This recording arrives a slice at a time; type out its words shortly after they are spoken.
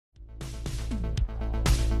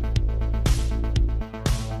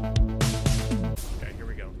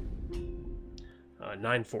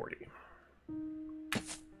940.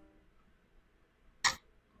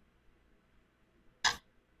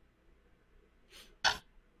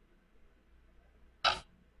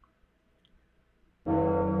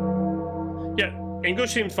 Yeah,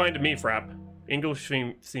 English seems fine to me, Frap. English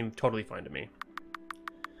seem totally fine to me.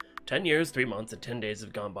 10 years, 3 months, and 10 days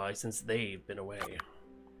have gone by since they've been away.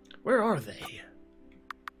 Where are they?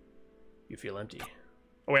 You feel empty.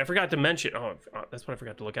 Oh wait, I forgot to mention. Oh, that's what I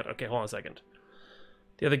forgot to look at. Okay, hold on a second.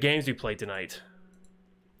 The other games we played tonight.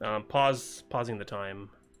 Pausing the time.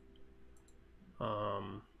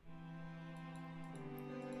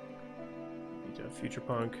 Future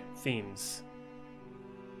Punk themes.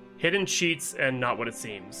 Hidden cheats and not what it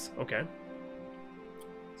seems. Okay.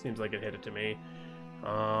 Seems like it hit it to me.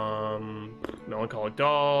 Melancholic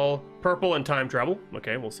Doll, Purple, and Time Travel.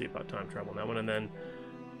 Okay, we'll see about Time Travel on that one, and then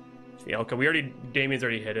yeah, okay, Damien's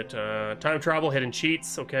already hit it. Time Travel, Hidden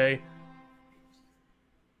Cheats. Okay.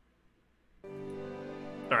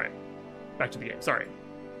 All right, back to the game. Sorry.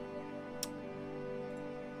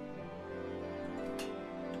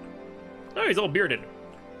 Oh, he's all bearded.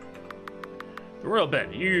 The royal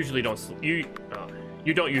bed. You usually don't. You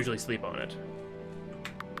don't usually sleep on it.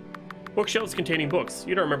 Bookshelves containing books.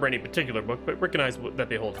 You don't remember any particular book, but recognize that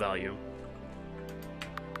they hold value.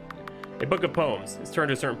 A book of poems. It's turned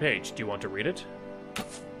to a certain page. Do you want to read it?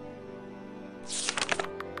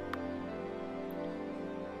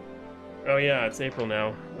 Oh yeah, it's April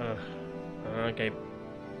now. Okay.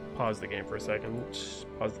 Pause the game for a second.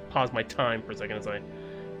 Pause my time for a second as I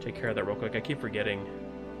take care of that real quick. I keep forgetting.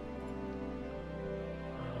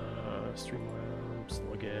 Streamlabs,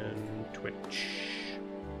 login, Twitch.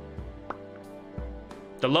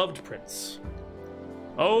 The loved prince.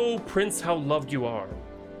 Oh, prince, how loved you are.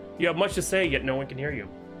 You have much to say, yet no one can hear you.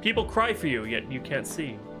 People cry for you, yet you can't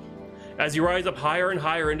see. As you rise up higher and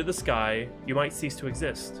higher into the sky, you might cease to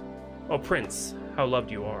exist. Oh, prince, how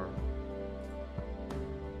loved you are.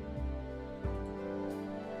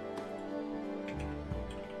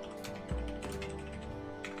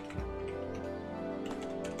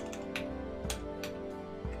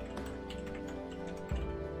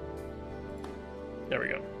 There we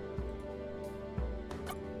go.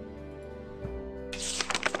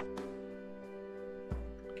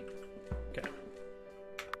 Okay.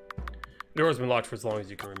 The door's been locked for as long as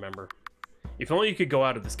you can remember. If only you could go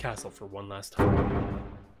out of this castle for one last time.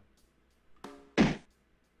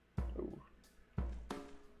 Ooh.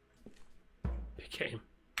 Big game.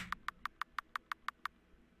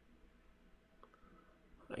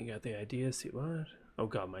 I got the idea. See what? Oh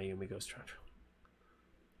god, my Yumi goes trash.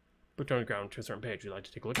 Booked on the ground to a certain page. Would you like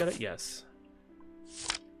to take a look at it? Yes.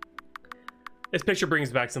 This picture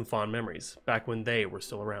brings back some fond memories, back when they were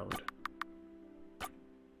still around.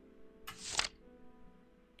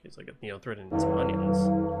 It's like a needle thread and some onions.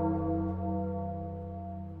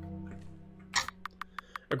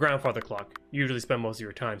 A grandfather clock. You usually spend most of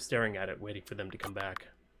your time staring at it, waiting for them to come back.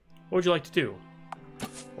 What would you like to do? Well,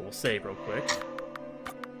 we'll save real quick.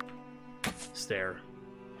 Stare.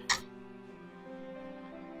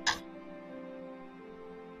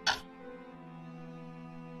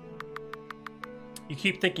 You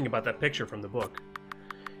keep thinking about that picture from the book.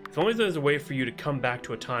 If only there's a way for you to come back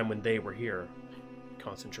to a time when they were here.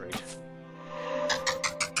 Concentrate.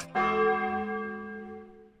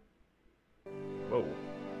 Whoa.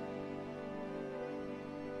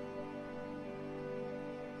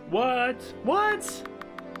 What? What?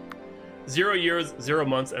 0 years, 0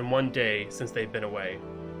 months, and 1 day since they've been away.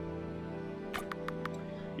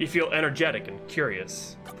 You feel energetic and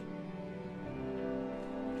curious.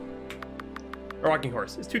 A rocking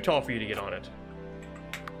horse. It's too tall for you to get on it.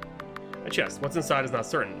 A chest. What's inside is not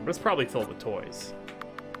certain, but it's probably filled with toys.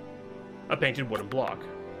 A painted wooden block.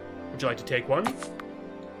 Would you like to take one?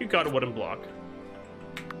 You got a wooden block.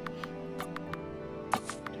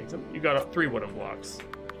 Take some. You got 3 wooden blocks.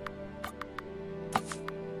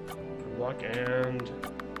 Wooden block and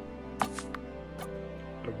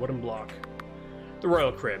a wooden block. The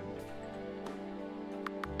royal crib.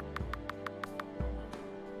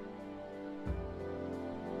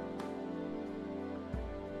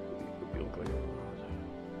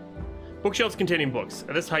 Bookshelves containing books.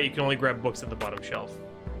 At this height, you can only grab books at the bottom shelf.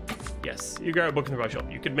 Yes, you grab a book from the bottom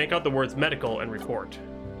shelf. You could make out the words medical and report.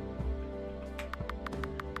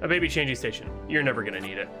 A baby changing station. You're never gonna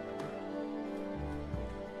need it.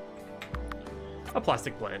 A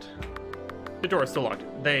plastic plant. The door is still locked.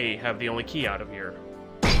 They have the only key out of here.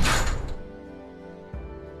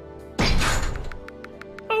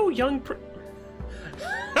 Oh, young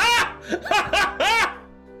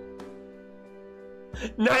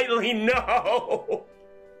Nightly, no!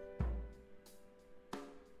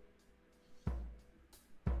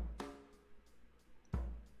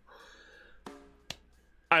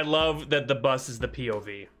 I love that the bus is the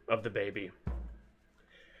POV of the baby.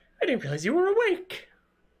 I didn't realize you were awake.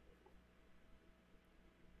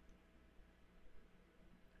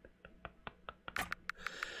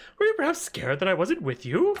 Were you perhaps scared that I wasn't with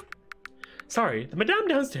you? Sorry, the madame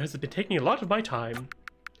downstairs has been taking a lot of my time.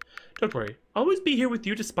 Don't worry, I'll always be here with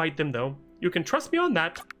you despite them, though. You can trust me on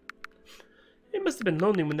that. It must have been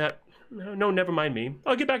lonely when that... No, never mind me.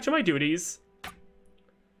 I'll get back to my duties.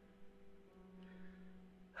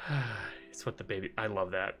 It's what the baby... I love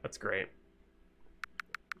that. That's great.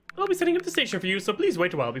 I'll be setting up the station for you, so please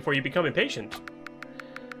wait a while before you become impatient.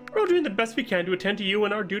 We're all doing the best we can to attend to you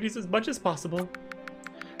and our duties as much as possible.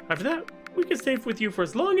 After that, we can stay with you for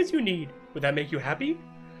as long as you need. Would that make you happy?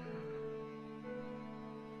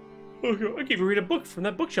 I'll give you read a book from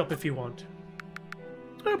that bookshelf if you want.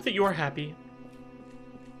 I hope that you are happy.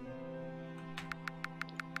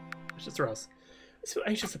 It's just Ross. I'm so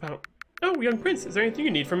anxious about... Oh, young prince, is there anything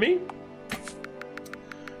you need from me?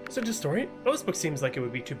 Such a story? Oh, this book seems like it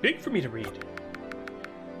would be too big for me to read.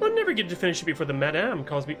 I'll never get to finish it before the madame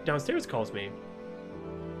downstairs calls me.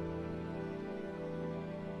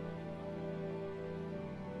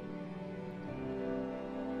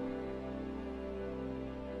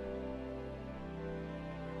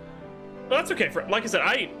 Well, that's okay. Like I said,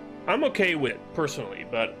 I'm okay with it personally,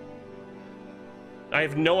 but I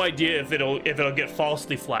have no idea if it'll get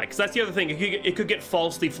falsely flagged. Because that's the other thing. It could get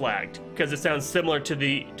falsely flagged because it sounds similar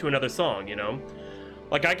to another song. You know,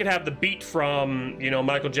 like I could have the beat from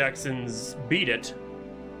Michael Jackson's "Beat It,"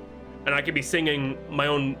 and I could be singing my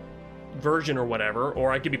own version or whatever,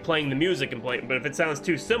 or I could be playing the music and playing. But if it sounds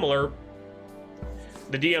too similar,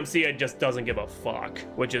 the DMCA just doesn't give a fuck,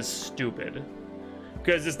 which is stupid.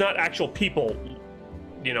 Because it's not actual people,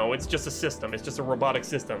 it's just a system. It's just a robotic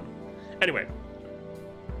system. Anyway,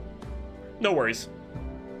 no worries.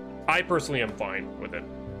 I personally am fine with it.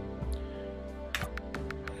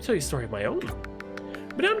 I'll tell you a story of my own.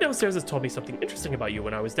 Madame downstairs has told me something interesting about you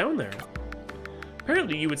when I was down there.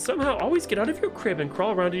 Apparently, you would somehow always get out of your crib and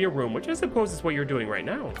crawl around in your room, which I suppose is what you're doing right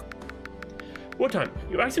now. One time,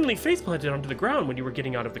 you accidentally face-planted onto the ground when you were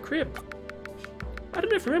getting out of the crib. I don't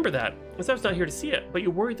know if you remember that, as I was not here to see it, but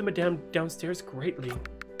you worried the madame downstairs greatly.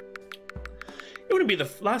 It wouldn't be the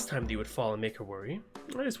last time that you would fall and make her worry.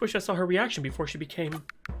 I just wish I saw her reaction before she became...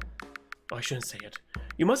 Oh, I shouldn't say it.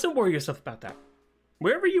 You mustn't worry yourself about that.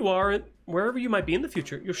 Wherever you are, wherever you might be in the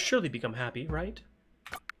future, you'll surely become happy, right?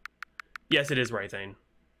 Yes, it is right, Thane.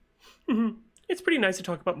 It's pretty nice to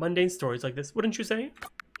talk about mundane stories like this, wouldn't you say?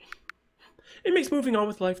 It makes moving on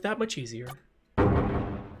with life that much easier.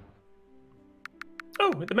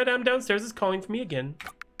 Oh, the madame downstairs is calling for me again.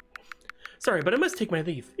 Sorry, but I must take my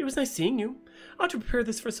leave. It was nice seeing you. I'll have to prepare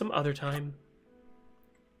this for some other time.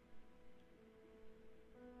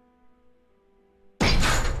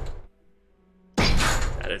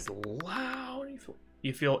 That is loud.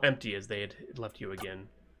 You feel empty as they had left you again.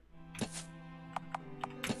 I'm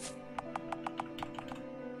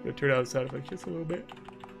gonna turn out the sound effect just a little bit.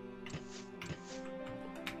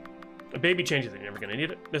 A baby changes it, you're never gonna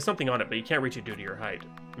need it. There's something on it, but you can't reach it due to your height.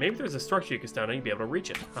 Maybe there's a structure you can stand on, you'd be able to reach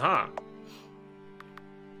it. Haha!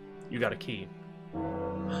 You got a key.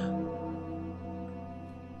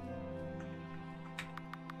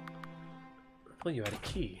 Well, you had a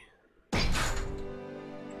key.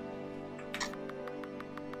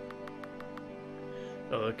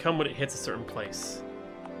 It'll come when it hits a certain place.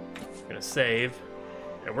 We're gonna save,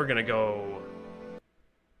 and we're gonna go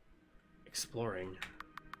exploring.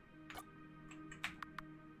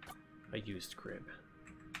 A used crib.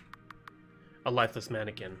 A lifeless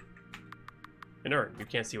mannequin. An urn. You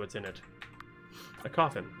can't see what's in it. A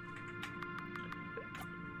coffin.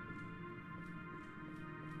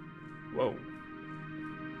 Whoa.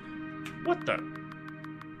 What the?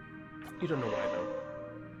 You don't know why, though.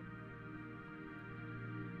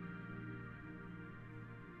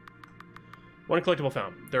 One collectible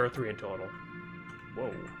found. There are 3 in total.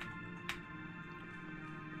 Whoa.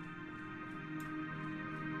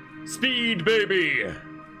 Speed, baby!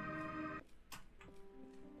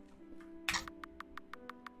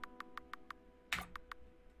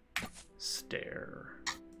 Stare.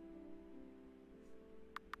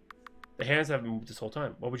 The hands haven't moved this whole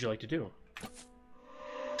time. What would you like to do?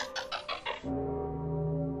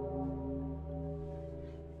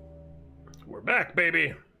 We're back,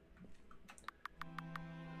 baby!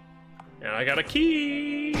 And I got a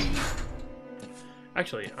key!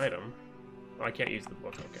 Actually, item. Oh, I can't use the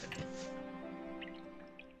book, okay.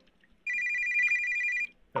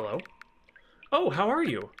 Hello? Oh, how are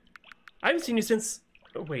you? I haven't seen you since...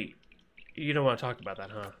 Oh, wait. You don't want to talk about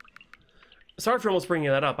that, huh? Sorry for almost bringing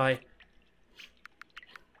that up.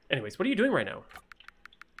 Anyways, what are you doing right now?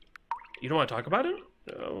 You don't want to talk about it?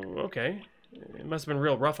 Oh, okay. It must have been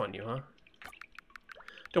real rough on you, huh?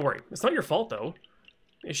 Don't worry. It's not your fault, though.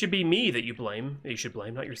 It should be me that you blame. You should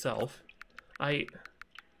blame, not yourself.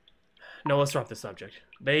 No, let's drop this subject.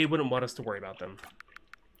 They wouldn't want us to worry about them.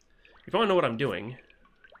 If you want to know what I'm doing,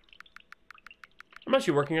 I'm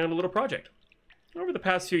actually working on a little project. Over the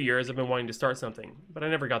past few years, I've been wanting to start something, but I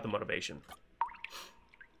never got the motivation.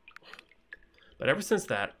 But ever since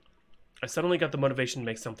that, I suddenly got the motivation to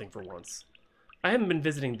make something for once. I haven't been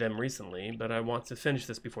visiting them recently, but I want to finish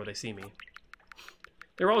this before they see me.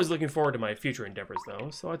 They're always looking forward to my future endeavors,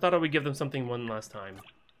 though, so I thought I would give them something one last time.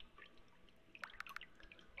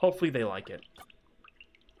 Hopefully they like it.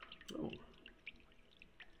 Oh.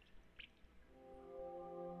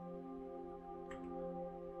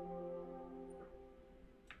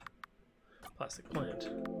 Plastic plant.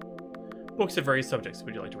 Books of various subjects.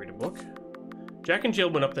 Would you like to read a book? Jack and Jill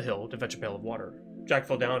went up the hill to fetch a pail of water. Jack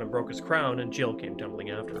fell down and broke his crown, and Jill came tumbling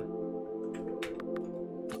after.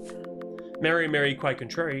 Mary, Mary, quite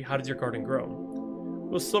contrary, how does your garden grow?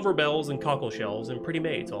 With silver bells and cockle shells and pretty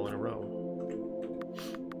maids all in a row.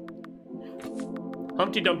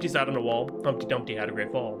 Humpty Dumpty sat on a wall. Humpty Dumpty had a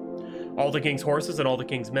great fall. All the king's horses and all the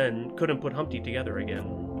king's men couldn't put Humpty together again.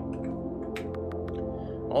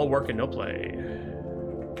 All work and no play.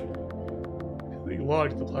 They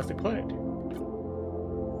logged the plastic plant.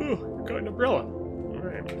 Ooh, got an umbrella.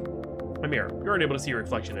 Alright. A mirror. You aren't able to see your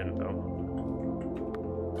reflection in it, though.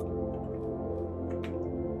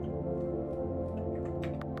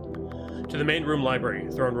 To the main room, library,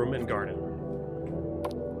 throne room, and garden.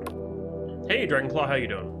 Hey, Dragonclaw, how you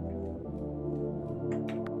doing?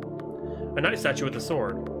 A nice statue with a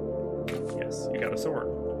sword. Yes, you got a sword.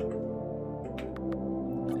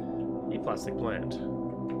 A plastic plant.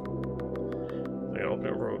 Open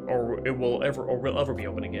it, or it will ever be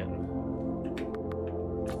open again.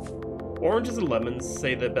 Oranges and lemons,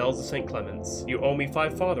 say the bells of St. Clement's. You owe me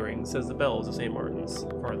 5 farthings, says the bells of St. Martin's.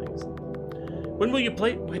 Farthings. When will you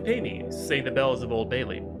pay me, say the bells of Old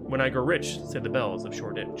Bailey. When I grow rich, say the bells of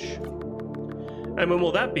Shoreditch. And when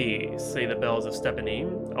will that be, say the bells of Stepanee?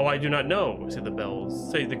 Oh, I do not know, say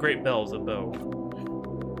the great bells of Bow.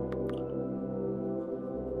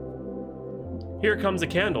 Here comes a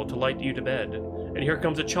candle to light you to bed, and here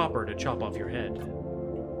comes a chopper to chop off your head.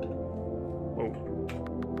 Whoa.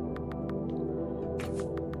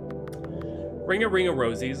 Ring a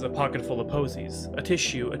rosies, a pocket full of posies. A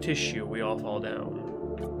tissue, we all fall down.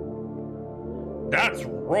 That's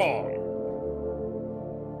wrong!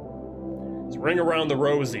 It's ring around the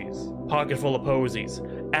rosies, pocket full of posies.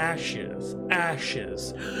 Ashes,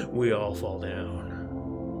 we all fall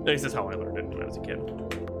down. This is how I learned it when I was a kid.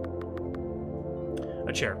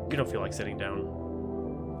 A chair. You don't feel like sitting down.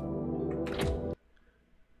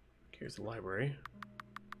 Here's the library.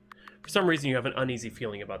 For some reason, you have an uneasy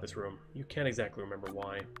feeling about this room. You can't exactly remember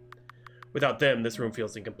why. Without them, this room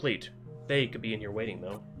feels incomplete. They could be in here waiting,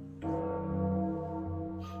 though.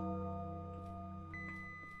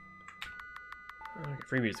 Okay,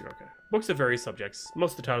 free music, okay. Books of various subjects.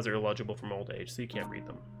 Most of the titles are illegible from old age, so you can't read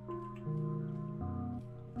them.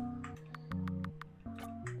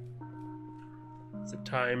 It's a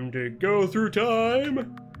time to go through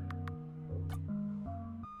time!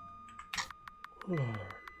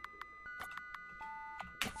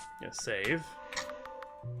 Yeah, save.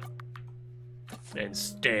 And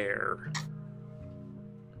stare.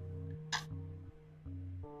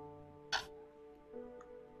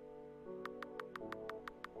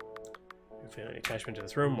 If you have any attachment to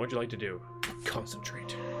this room, what'd you like to do?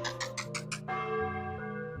 Concentrate.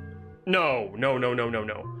 No.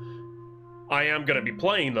 I am gonna be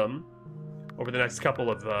playing them over the next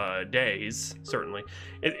couple of days, certainly.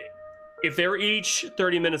 If they're each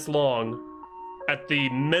 30 minutes long, at the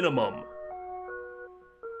minimum,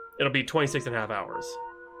 it'll be 26.5 hours.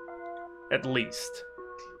 At least.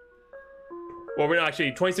 Well, we're not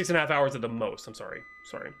actually 26.5 hours at the most, I'm sorry.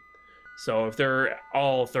 So if they're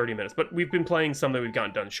all 30 minutes, but we've been playing some that we've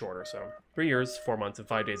gotten done shorter, so 3 years, 4 months, and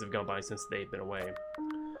 5 days have gone by since they've been away.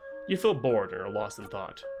 You feel bored and are lost in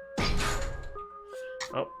thought.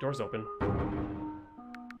 Oh, door's open.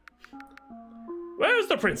 Where's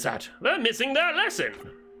the prince at? They're missing their lesson.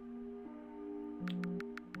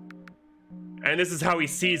 And this is how he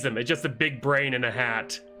sees them. It's just a big brain in a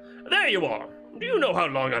hat. There you are. Do you know how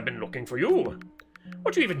long I've been looking for you?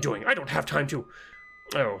 What are you even doing? I don't have time to...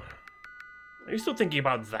 Oh. Are you still thinking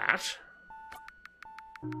about that?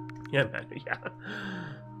 Yeah, man, yeah.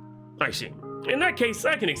 I see. In that case,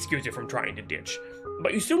 I can excuse you from trying to ditch.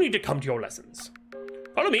 But you still need to come to your lessons.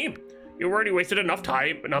 Follow me. You've already wasted enough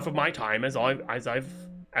of my time as I've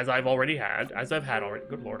as I've had already.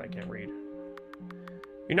 Good lord, I can't read.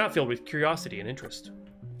 You're not filled with curiosity and interest.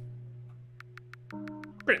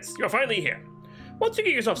 Prince, you're finally here. Once you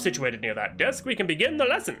get yourself situated near that desk, we can begin the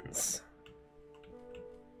lessons.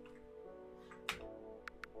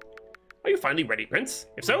 Are you finally ready, Prince?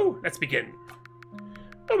 If so, let's begin.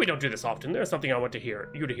 Though we don't do this often, there's something I want you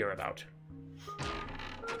to hear about.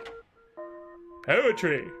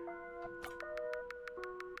 Poetry.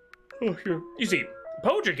 Oh, sure. You see,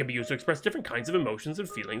 poetry can be used to express different kinds of emotions and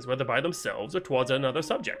feelings, whether by themselves or towards another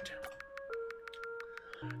subject.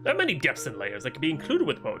 There are many depths and layers that can be included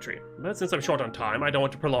with poetry, but since I'm short on time, I don't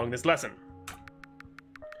want to prolong this lesson.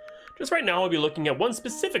 Just right now, I'll be looking at one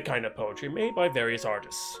specific kind of poetry made by various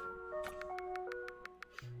artists.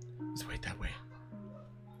 Let's wait that way.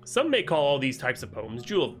 Some may call all these types of poems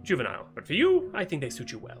juvenile, but for you, I think they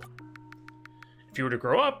suit you well. If you were to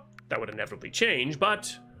grow up, that would inevitably change,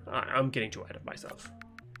 but I'm getting too ahead of myself.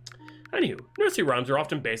 Anywho, nursery rhymes are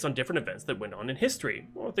often based on different events that went on in history,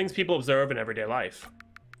 or things people observe in everyday life.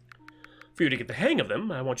 For you to get the hang of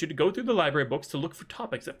them, I want you to go through the library books to look for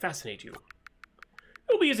topics that fascinate you.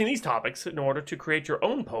 You'll be using these topics in order to create your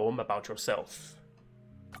own poem about yourself.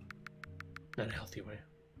 Not a healthy way.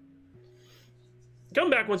 Come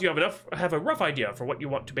back once you have a rough idea for what you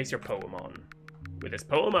want to base your poem on. With this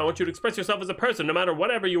poem, I want you to express yourself as a person no matter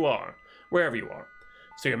wherever you are,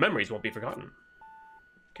 so your memories won't be forgotten.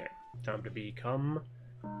 Okay, time to become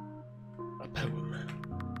a poem.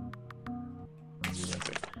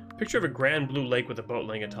 Picture of a grand blue lake with a boat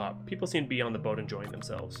laying atop. People seem to be on the boat enjoying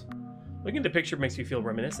themselves. Looking at the picture makes you feel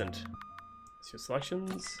reminiscent. That's your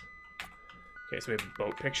selections. Okay, so we have a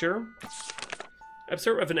boat picture.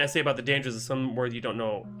 Observe an essay about the dangers of some word you don't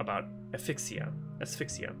know about. Asphyxia.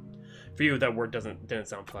 For you, that word didn't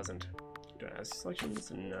sound pleasant. Do I have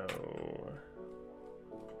selections? No.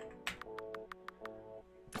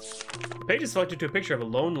 The page is selected to a picture of a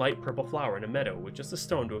lone light purple flower in a meadow with just a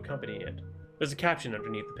stone to accompany it. There's a caption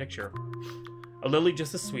underneath the picture. A lily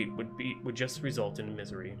just as sweet would just result in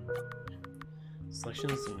misery.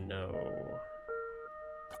 Selections? No.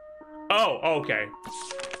 Oh, okay.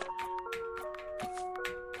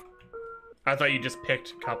 I thought you just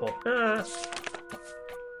picked a couple. Alright,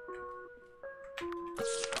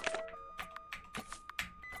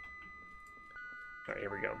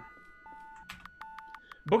 here we go.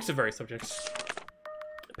 Books of various subjects.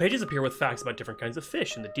 Pages appear with facts about different kinds of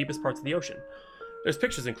fish in the deepest parts of the ocean. There's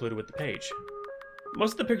pictures included with the page.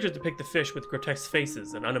 Most of the pictures depict the fish with grotesque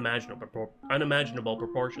faces and unimaginable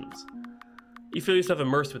proportions. You feel yourself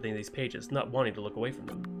immersed within these pages, not wanting to look away from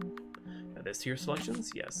them. Add this to your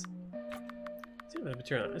selections? Yes.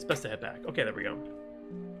 It's best to head back. Okay, there we go.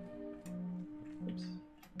 Oops.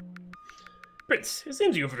 Prince, it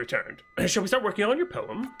seems you've returned. Shall we start working on your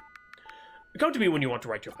poem? Come to me when you want to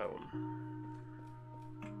write your poem.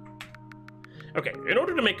 Okay, in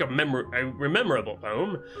order to make a memorable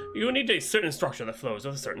poem, you need a certain structure that flows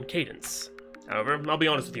with a certain cadence. However, I'll be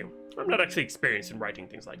honest with you, I'm not actually experienced in writing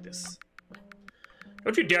things like this.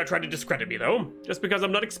 Don't you dare try to discredit me, though. Just because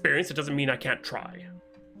I'm not experienced, it doesn't mean I can't try.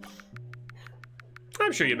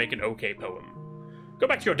 I'm sure you make an okay poem. Go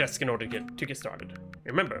back to your desk in order to get started.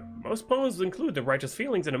 Remember, most poems include the writer's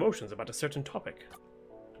feelings and emotions about a certain topic.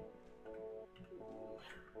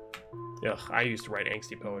 Ugh, I used to write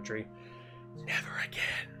angsty poetry. Never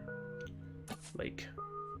again. Lake.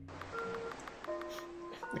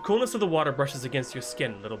 The coolness of the water brushes against your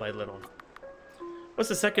skin little by little. What's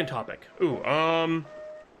the second topic? Ooh,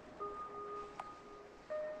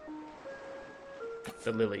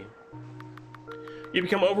 the lily. You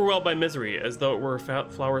become overwhelmed by misery, as though it were a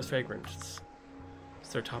flower's fragrance.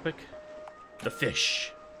 What's their topic? The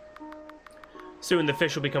fish. Soon the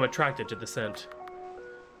fish will become attracted to the scent.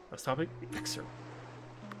 Last topic? Mixer.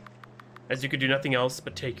 As you could do nothing else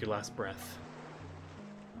but take your last breath.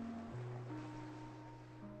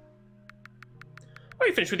 Are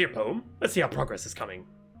you finished with your poem? Let's see how progress is coming.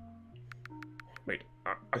 Wait,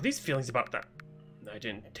 are these feelings about that? I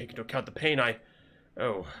didn't take into account the pain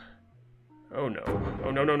Oh. Oh no.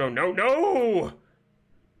 Oh no, no, no, no, no!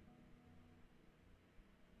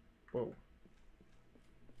 Whoa.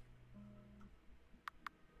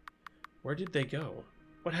 Where did they go?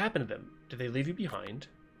 What happened to them? Did they leave you behind?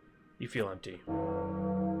 You feel empty.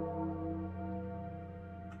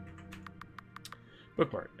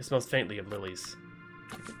 Bookmark. It smells faintly of lilies.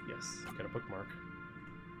 Yes, got a bookmark.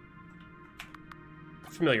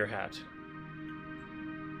 Familiar hat.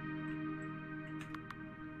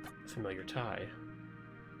 Familiar tie.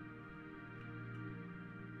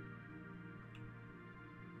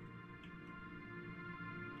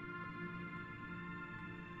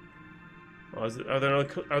 Oh, are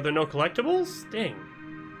there no collectibles? Dang.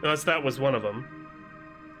 No, that was one of them.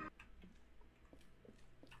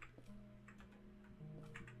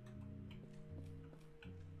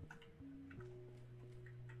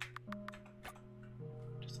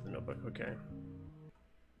 Just the notebook, okay.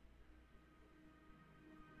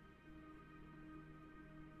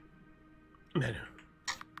 Menu.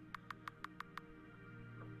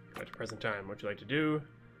 At the present time, what you like to do?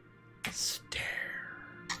 Stare.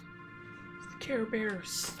 Care Bear,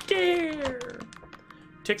 stare!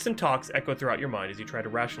 Ticks and talks echo throughout your mind as you try to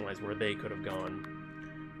rationalize where they could have gone.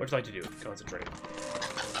 What would you like to do? Concentrate.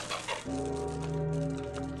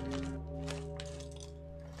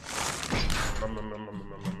 Nom, nom, nom, nom,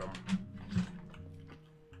 nom, nom, nom.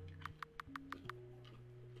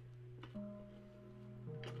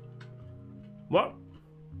 What?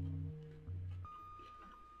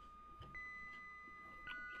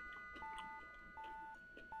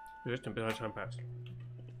 Just a bit of time passed.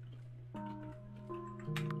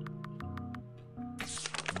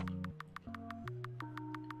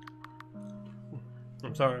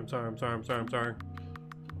 I'm sorry. You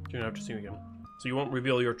don't have to see me again. So you won't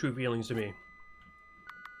reveal your true feelings to me.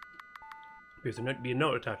 Because there might be a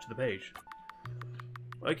note attached to the page.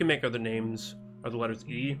 All you can make are the names, are the letters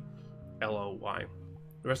E, L, O, Y.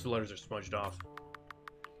 The rest of the letters are smudged off.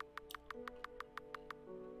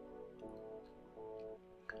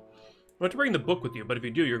 You want to bring the book with you, but if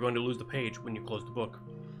you do, you're going to lose the page when you close the book. I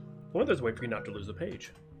wonder if there's a way for you not to lose the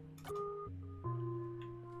page.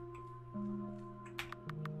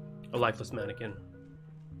 A lifeless mannequin.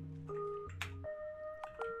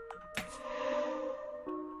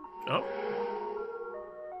 Oh.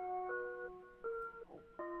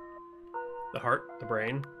 The heart, the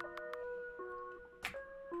brain.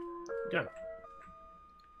 Yeah.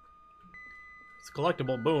 It's a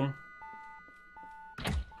collectible, boom.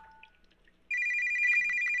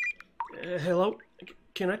 Hello?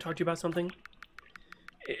 Can I talk to you about something?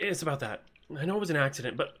 It's about that. I know it was an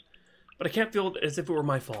accident, but I can't feel as if it were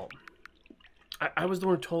my fault. I was the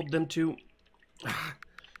one who told them to...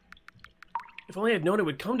 If only I'd known it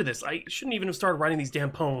would come to this, I shouldn't even have started writing these damn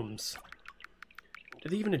poems.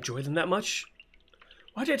 Did they even enjoy them that much?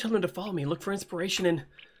 Why did I tell them to follow me and look for inspiration in...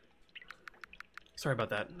 Sorry about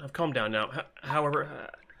that. I've calmed down now. However...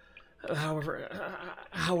 Who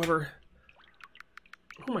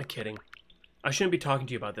am I kidding? I shouldn't be talking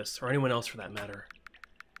to you about this, or anyone else for that matter.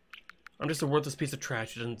 I'm just a worthless piece of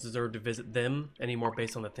trash who doesn't deserve to visit them anymore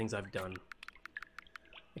based on the things I've done.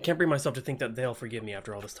 I can't bring myself to think that they'll forgive me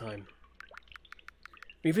after all this time.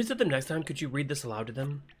 When you visit them next time, could you read this aloud to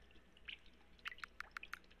them?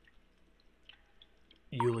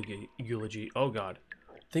 Eulogy. Oh god.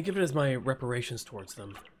 Think of it as my reparations towards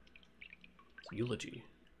them. It's eulogy.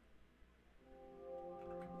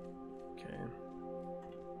 Okay.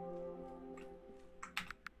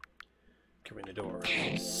 Covering the door.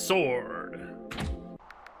 Sword!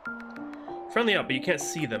 Friendly up, but you can't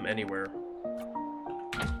see them anywhere.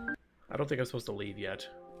 I don't think I'm supposed to leave yet.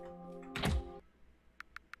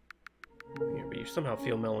 Yeah, but you somehow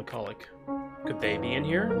feel melancholic. Could they be in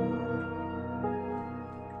here?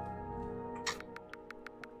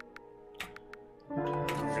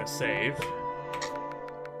 We're gonna save.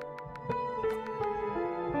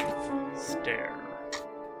 Stare.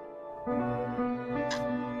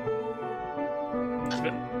 It's a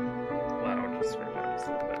bit loud, just turn down just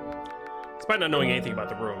a little bit. Despite not knowing anything about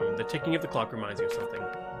the room, the ticking of the clock reminds you of something.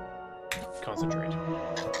 Concentrate.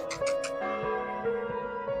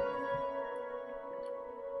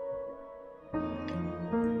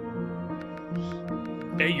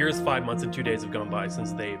 Eight years, 5 months, and 2 days have gone by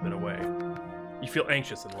since they've been away. You feel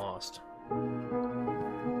anxious and lost.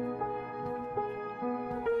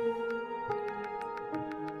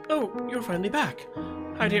 Oh, you're finally back.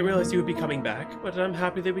 I didn't realize you would be coming back, but I'm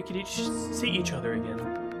happy that we could each see each other again.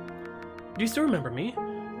 Do you still remember me?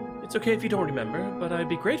 It's okay if you don't remember, but I'd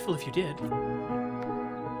be grateful if you did.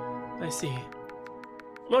 I see.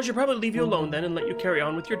 Well, I should probably leave you alone then and let you carry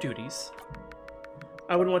on with your duties.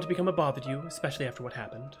 I wouldn't want to become a bother to you, especially after what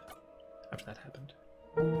happened. After that happened.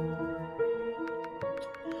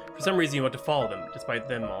 For some reason you want to follow them, despite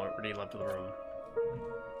them already left the room.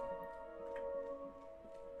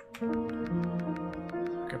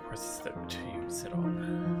 I'm gonna press that to you, sit on.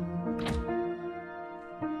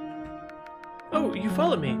 Oh, you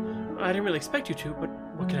followed me. I didn't really expect you to, but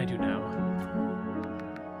what can I do now?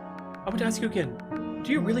 I want to ask you again.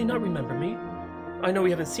 Do you really not remember me? I know we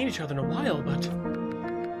haven't seen each other in a while, but...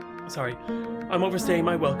 Sorry, I'm overstaying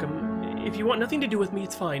my welcome. If you want nothing to do with me,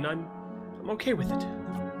 it's fine. I'm okay with it.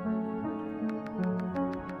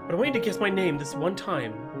 But I want you to guess my name this one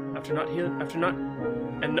time After not here, after not,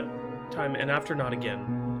 and time, and after not again.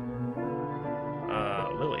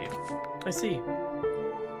 Lily. I see.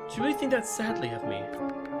 Do you really think that sadly of me?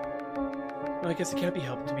 Well, I guess it can't be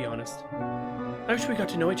helped, to be honest. I wish we got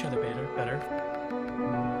to know each other better.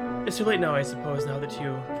 It's too late now, I suppose, now that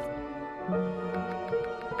you...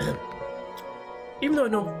 Even though I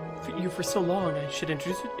know you for so long, I should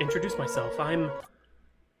introduce myself. I'm...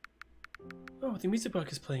 Oh, the music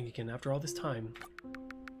book is playing again after all this time.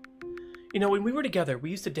 You know, when we were together, we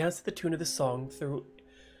used to dance to the tune of this song through...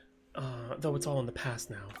 though it's all in the past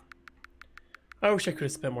now. I wish I could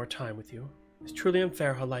have spent more time with you. It's truly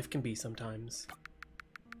unfair how life can be sometimes.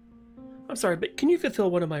 I'm sorry, but can you fulfill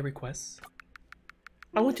one of my requests?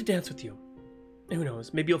 I want to dance with you. Who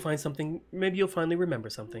knows, maybe you'll find something, maybe you'll finally remember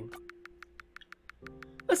something.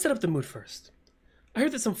 Let's set up the mood first. I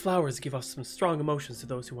heard that some flowers give off some strong emotions to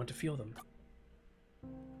those who want to feel them.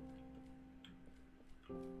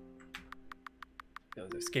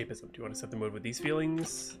 Escapism. Do you want to set the mood with these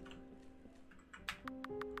feelings?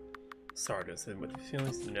 Sorry, to set with these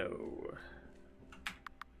feelings? No.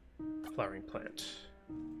 Flowering plant.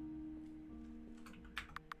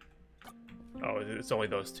 Oh, it's only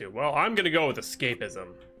those two. Well, I'm gonna go with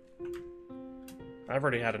escapism. I've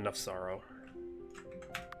already had enough sorrow.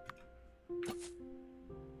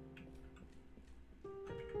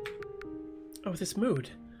 Oh, this mood.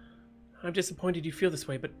 I'm disappointed you feel this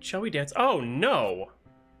way, but shall we dance? Oh, no!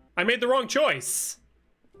 I made the wrong choice!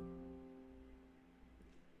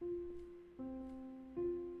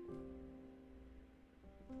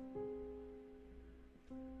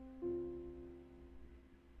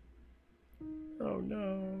 Oh,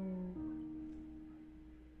 no.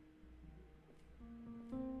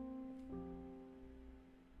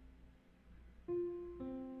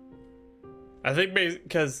 I think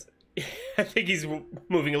because... I think he's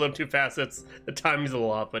moving a little too fast. The timing's a little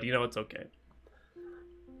off, but you know, it's okay.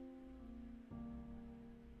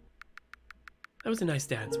 That was a nice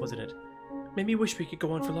dance, wasn't it? Made me wish we could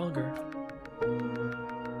go on for longer.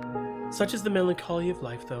 Such is the melancholy of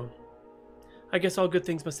life, though. I guess all good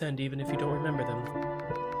things must end, even if you don't remember them.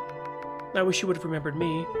 I wish you would have remembered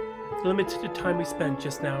me. The limited time we spent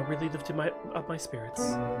just now really lifted up my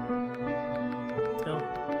spirits. Now,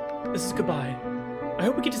 this is goodbye. I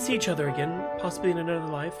hope we get to see each other again, possibly in another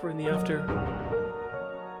life or in the after.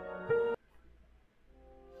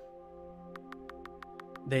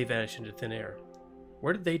 They vanished into thin air.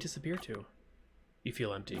 Where did they disappear to? You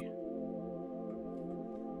feel empty.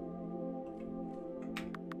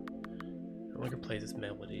 No longer plays this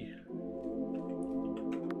melody.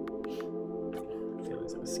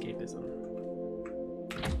 Feelings of escapism.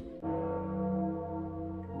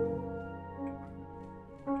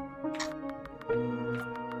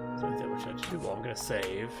 Well, I'm gonna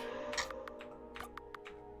save.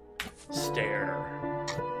 Stare.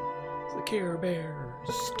 It's the Care Bear.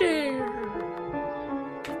 Stare.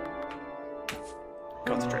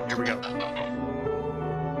 Concentrate. Here we go.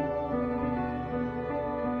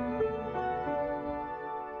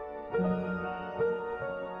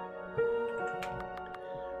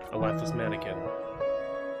 A lifeless mannequin.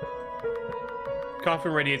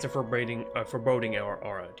 Coffin radiates a foreboding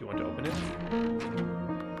aura. Do you want to open it?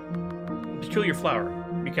 Peculiar flower.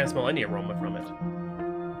 You can't smell any aroma from it.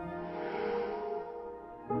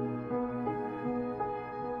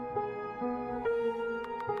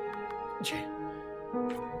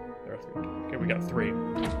 Okay, we got 3.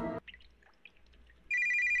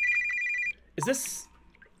 Is this...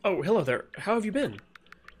 Oh, hello there. How have you been?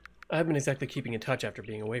 I haven't been exactly keeping in touch after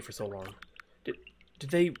being away for so long. Did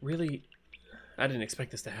they really... I didn't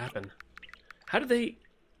expect this to happen. How did they...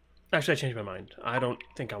 Actually, I changed my mind. I don't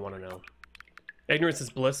think I want to know. Ignorance is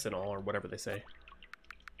bliss and all, or whatever they say.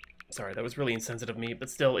 Sorry, that was really insensitive of me, but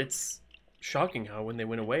still, it's shocking how when they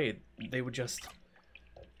went away, they would just...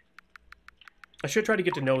 I should try to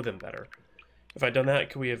get to know them better. If I'd done that,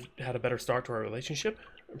 could we have had a better start to our relationship?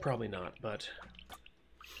 Probably not, but...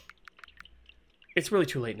 It's really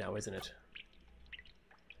too late now, isn't it?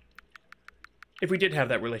 If we did have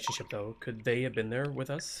that relationship, though, could they have been there with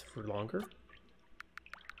us for longer?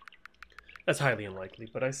 That's highly unlikely,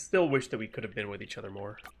 but I still wish that we could have been with each other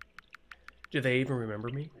more. Do they even remember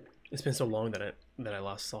me? It's been so long that I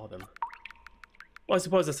last saw them. Well, I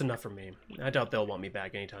suppose that's enough for me. I doubt they'll want me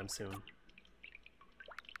back anytime soon.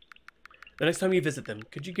 The next time you visit them,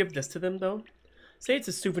 could you give this to them, though? Say it's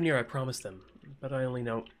a souvenir I promised them, but I only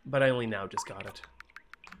now just got it.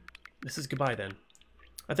 This is goodbye, then.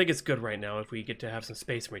 I think it's good right now if we get to have some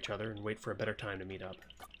space from each other and wait for a better time to meet up.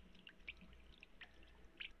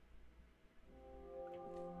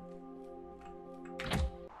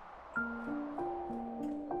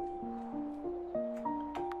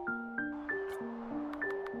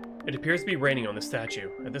 It appears to be raining on the statue.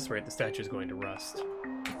 At this rate, the statue is going to rust.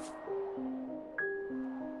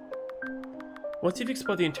 Once you've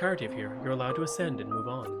explored the entirety of here, you're allowed to ascend and move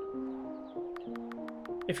on.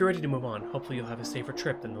 If you're ready to move on, hopefully you'll have a safer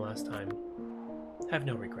trip than the last time. Have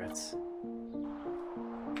no regrets.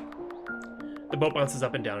 The boat bounces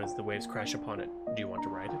up and down as the waves crash upon it. Do you want to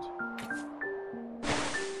ride it?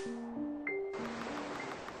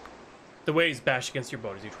 The waves bash against your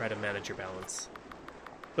boat as you try to manage your balance.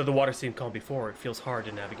 Though the water seemed calm before, it feels hard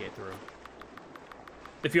to navigate through.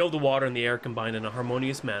 The feel of the water and the air combine in a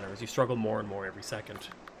harmonious manner as you struggle more and more every second.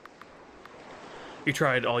 You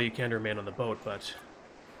tried all you can to remain on the boat, but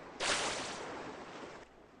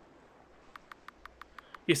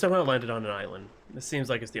you somehow landed on an island. This seems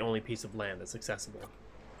like it's the only piece of land that's accessible.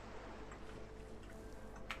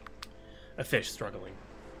 A fish struggling.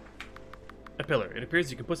 A pillar. It appears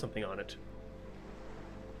you can put something on it.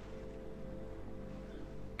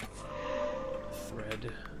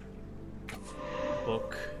 Thread.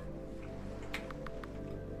 Book.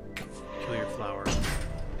 Peculiar flower.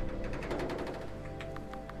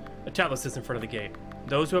 A tablet sits in front of the gate.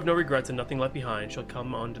 Those who have no regrets and nothing left behind shall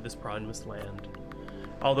come onto this promised land.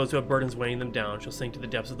 All those who have burdens weighing them down shall sink to the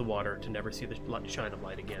depths of the water to never see the shine of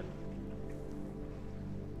light again.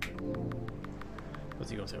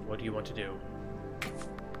 What's he going to say? What do you want to do?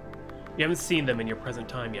 You haven't seen them in your present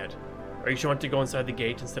time yet. Are you sure you want to go inside the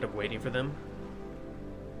gate instead of waiting for them?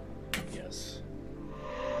 Yes.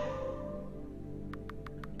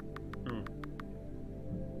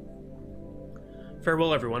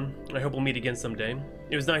 Farewell, everyone. I hope we'll meet again someday.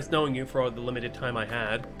 It was nice knowing you for all the limited time I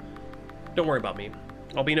had. Don't worry about me.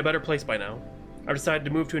 I'll be in a better place by now. I've decided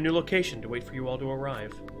to move to a new location to wait for you all to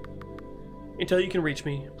arrive. Until you can reach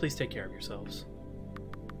me, please take care of yourselves.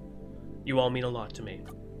 You all mean a lot to me.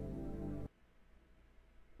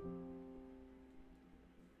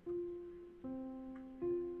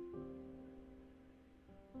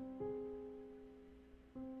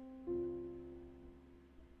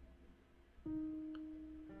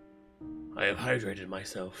 I have hydrated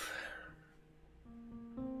myself.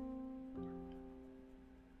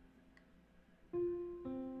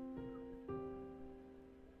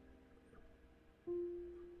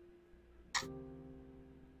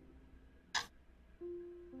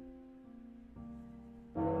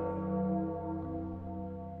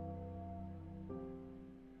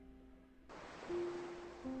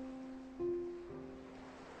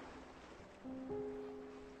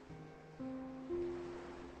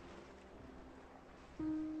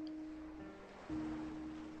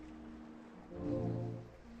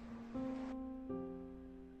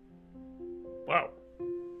 Wow.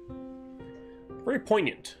 Very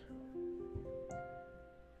poignant.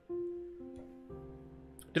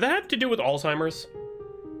 Did that have to do with Alzheimer's?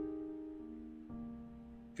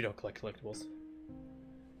 If you don't collect collectibles.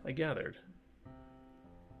 I gathered.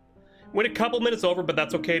 Went a couple minutes over, but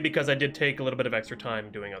that's okay because I did take a little bit of extra time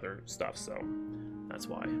doing other stuff, so that's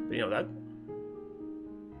why. But you know that.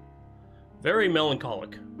 Very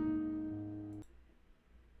melancholic.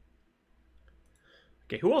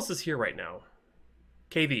 Okay, who else is here right now?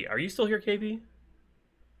 KV, are you still here, KV?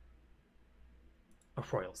 A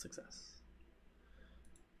royal success.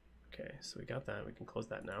 Okay, so we got that. We can close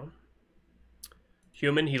that now.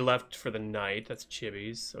 Human, he left for the night. That's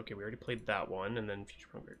Chibi's. Okay, we already played that one, and then Future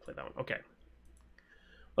Punk, we already played that one. Okay.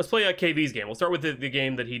 Let's play KV's game. We'll start with the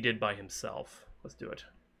game that he did by himself. Let's do it.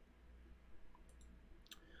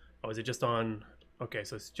 Oh, is it just on... Okay,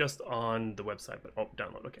 so it's just on the website, but... Oh,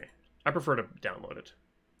 download. Okay. I prefer to download it.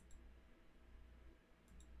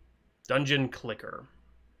 Dungeon Clicker.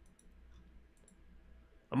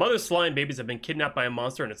 A mother's slime babies have been kidnapped by a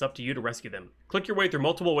monster, and it's up to you to rescue them. Click your way through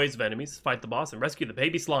multiple waves of enemies, fight the boss, and rescue the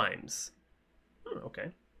baby slimes. Oh,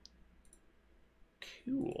 okay.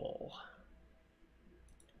 Cool.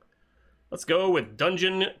 Let's go with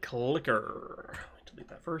Dungeon Clicker. Delete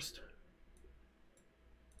that first.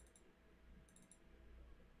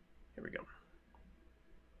 Here we go.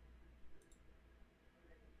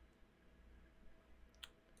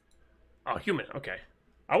 Oh, human. Okay.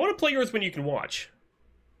 I want to play yours when you can watch.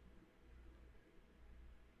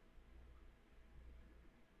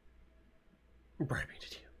 Bribe me,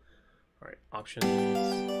 did you? Alright, options.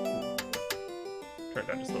 Turn it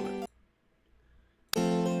down just a little bit.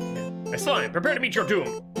 Okay. I slime, prepare to meet your doom.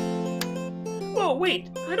 Whoa, wait,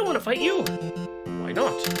 I don't want to fight you. Why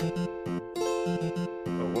not?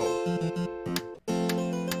 Oh, whoa.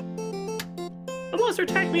 A monster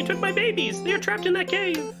attacked me and took my babies. They are trapped in that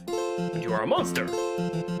cave. And you are a monster.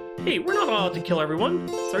 Hey, we're not allowed to kill everyone.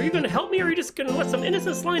 So are you going to help me, or are you just going to let some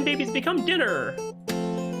innocent slime babies become dinner?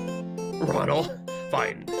 Ronald,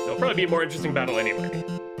 Fine. It'll probably be a more interesting battle anyway.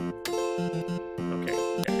 Okay,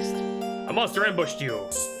 next. A monster ambushed you.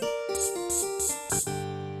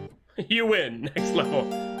 You win. Next level.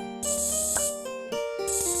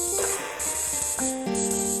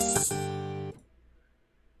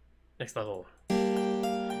 Next level.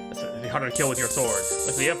 It'll be harder to kill with your sword.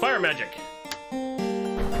 Let's see, you have fire magic. There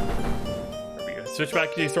we go. Switch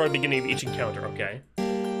back to your sword at the beginning of each encounter, okay.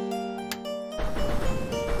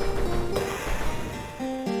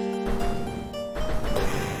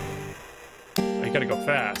 Oh, you gotta go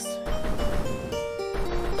fast.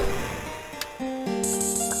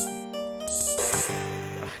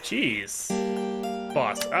 Ah, jeez.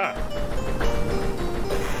 Boss,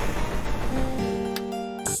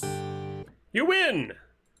 You win!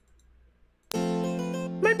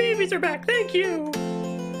 My babies are back, thank you!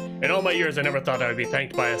 In all my years, I never thought I would be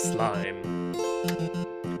thanked by a slime.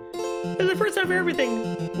 This is the first time for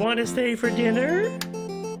everything. Want to stay for dinner?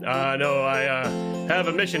 No, I, have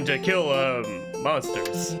a mission to kill,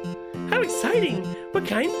 monsters. How exciting! What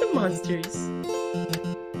kinds of monsters?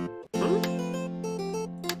 Hmm?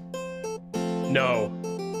 No.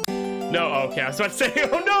 No, okay, I was about to say,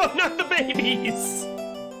 oh no, not the babies!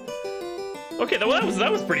 Okay, that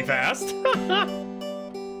was pretty fast.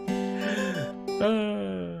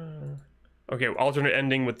 Okay, alternate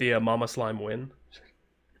ending with the Mama Slime win.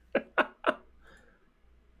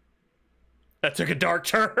 That took a dark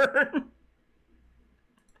turn.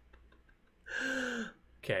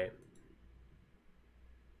 Okay.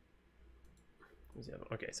 Where's the other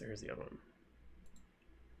one? Okay, so here's the other one.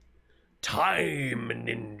 Time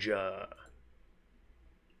Ninja.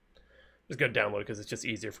 Just gotta download it because it's just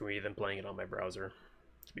easier for me than playing it on my browser,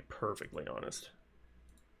 to be perfectly honest.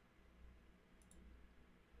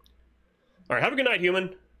 All right, have a good night,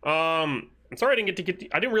 human. I'm sorry I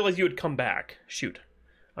didn't realize you would come back. Shoot.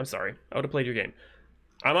 I'm sorry. I would have played your game.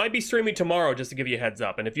 I might be streaming tomorrow just to give you a heads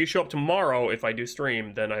up. And if you show up tomorrow, if I do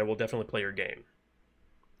stream, then I will definitely play your game.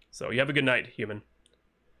 So you have a good night, human.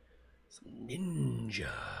 Some ninja.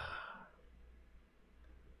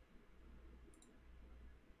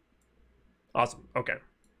 Awesome. Okay.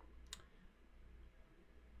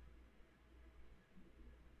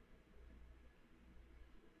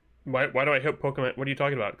 Why do I hit Pokemon? What are you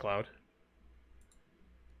talking about, Cloud?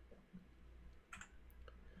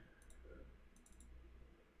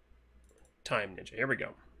 Time Ninja. Here we go.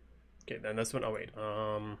 Okay, then this one. Oh wait.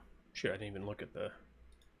 Shoot, I didn't even look at the.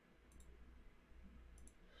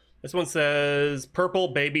 This one says Purple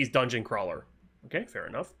Baby's Dungeon Crawler. Okay, fair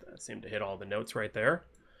enough. That seemed to hit all the notes right there.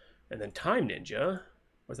 And then Time Ninja.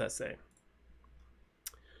 What does that say?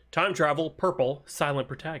 Time travel, purple, silent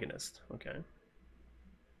protagonist. Okay.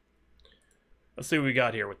 Let's see what we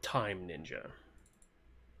got here with Time Ninja.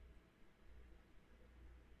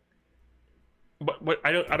 What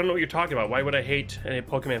I don't know what you're talking about. Why would I hate a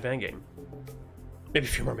Pokemon fan game? Maybe a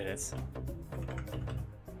few more minutes.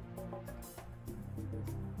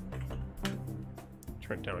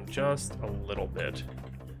 Turn it down just a little bit.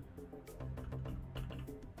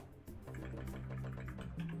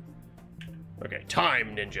 Okay,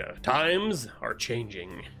 Time Ninja. Times are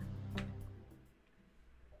changing.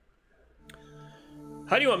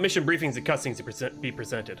 How do you want mission briefings and cutscenes to be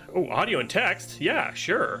presented? Oh, audio and text? Yeah,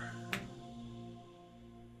 sure.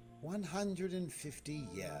 150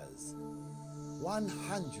 years.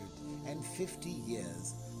 150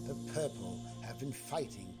 years the purple have been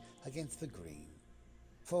fighting against the green.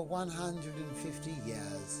 For 150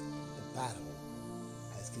 years, the battle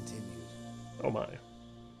has continued. Oh my.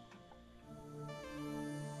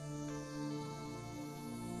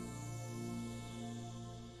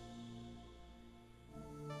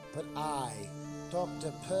 But I,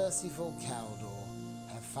 Dr. Percival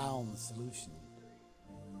Caldor, have found the solution.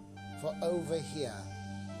 For over here,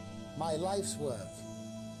 my life's work,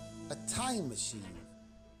 a time machine.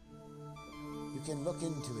 You can look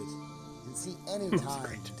into it and see any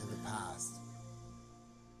time into the past.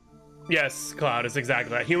 Yes, Cloud, it's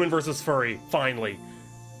exactly that. Human versus furry, finally.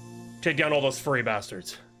 Take down all those furry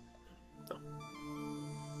bastards.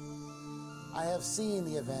 I have seen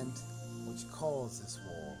the event which caused this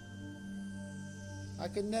war. I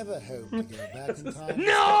could never hope to go back in time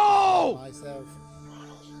No! to myself.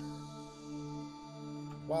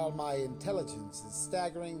 While my intelligence is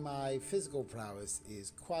staggering, my physical prowess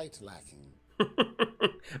is quite lacking.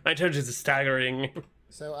 My intelligence is staggering.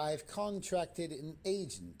 So I've contracted an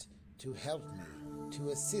agent to help me, to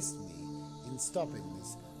assist me in stopping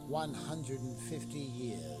this 150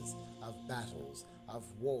 years of battles, of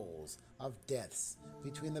wars, of deaths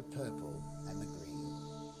between the purple and the green.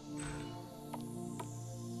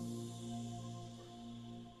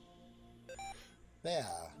 There,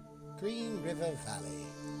 Green River Valley,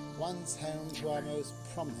 once home to our most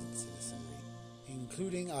prominent citizenry,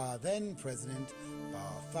 including our then president,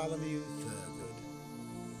 Bartholomew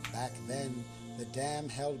Thurgood. Back then, the dam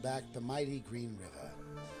held back the mighty Green River,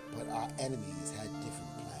 but our enemies had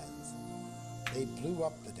different plans. They blew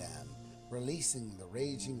up the dam, releasing the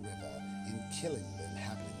raging river and killing the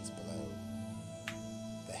inhabitants below.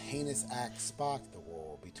 The heinous act sparked the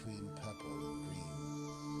war between purple and green.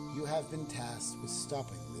 You have been tasked with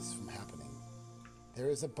stopping this from happening. There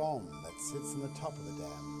is a bomb that sits on the top of the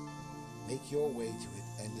dam. Make your way to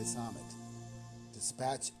it and disarm it.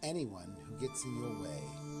 Dispatch anyone who gets in your way.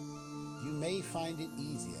 You may find it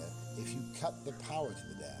easier if you cut the power to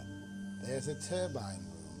the dam. There's a turbine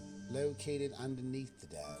room located underneath the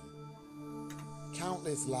dam.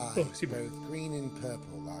 Countless lives, both green and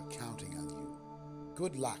purple, are counting on you.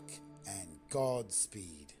 Good luck and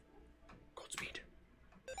Godspeed. Godspeed.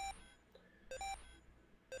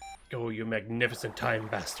 Go, you magnificent time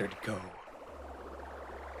bastard, go.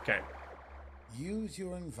 Okay. Use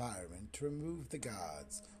your environment to remove the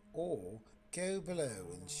guards, or go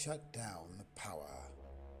below and shut down the power.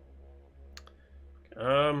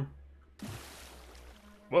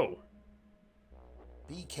 Whoa.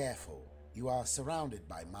 Be careful. You are surrounded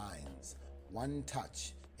by mines. One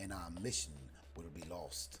touch and our mission will be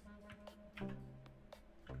lost.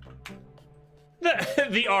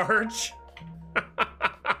 The arch.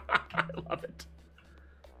 I love it.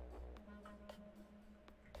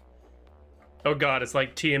 Oh god, it's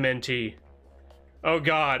like TMNT. Oh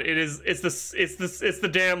god, it's the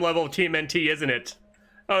damn level of TMNT, isn't it?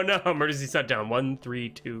 Oh no, emergency shutdown. 1, 3,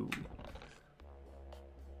 2.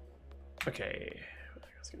 Okay.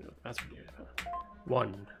 That's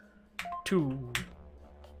 1, 2,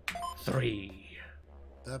 3.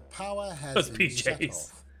 The power has Those been shut PJs.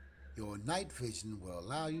 off. Your night vision will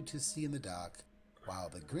allow you to see in the dark, while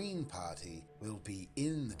the Green Party will be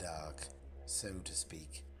in the dark, so to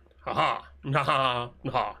speak. Haha. Nah.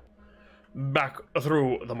 Nah. Back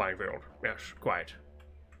through the minefield. Yes, quiet.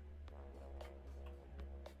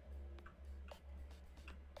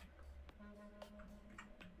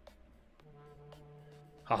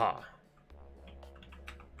 Haha.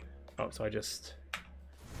 Oh, so I just...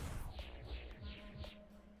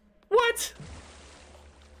 What?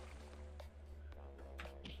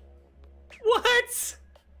 What?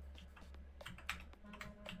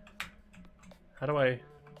 How do I...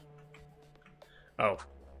 Oh.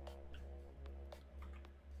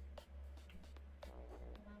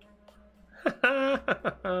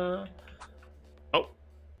 Oh.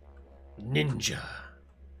 Ninja.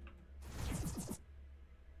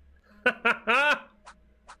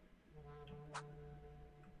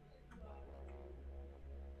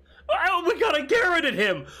 Oh my god, I garroted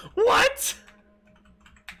him! What?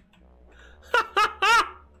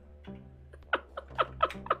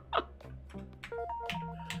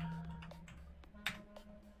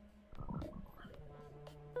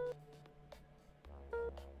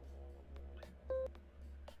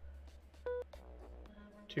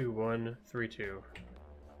 2, 1, 3, 2.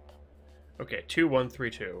 Okay, 2, 1, 3,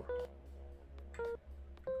 2.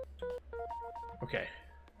 Okay.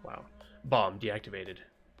 Wow. Bomb deactivated.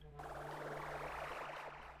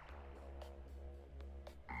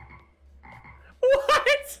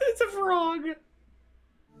 What? It's a frog.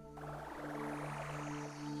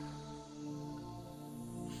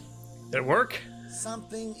 Did it work?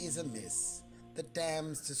 Something is amiss. The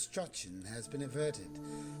dam's destruction has been averted,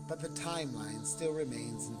 but the timeline still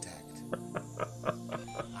remains intact.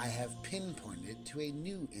 I have pinpointed to a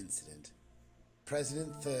new incident.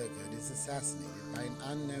 President Thurgood is assassinated by an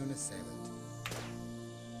unknown assailant.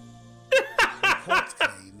 Reports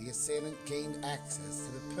claim the assailant gained access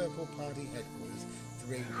to the Purple Party headquarters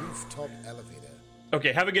through a rooftop elevator.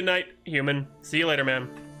 Okay, have a good night, human. See you later, ma'am.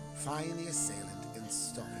 Find the assailant and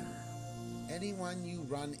stop him. Anyone you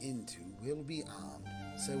run into will be armed,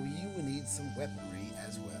 so you will need some weaponry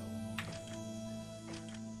as well.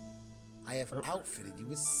 I have outfitted you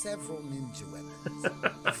with several ninja weapons.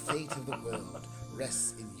 The fate of the world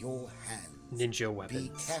rests in your hands. Ninja weapons.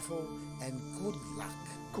 Be careful and good luck.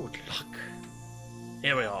 Good luck.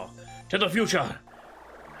 Here we are. To the future.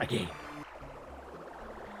 Again.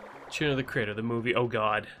 Tune of the Creator, the movie. Oh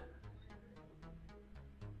god.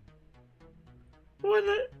 What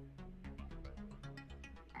the...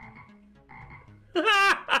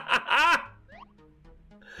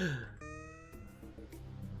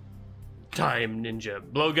 Time ninja.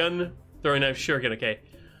 Blowgun. Throwing knife shuriken. Okay.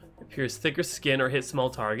 Pierce thicker skin or hit small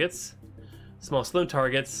targets. Small slim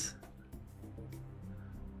targets.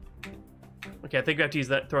 Okay, I think I have to use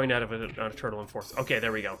that throwing out of a turtle and force. Okay,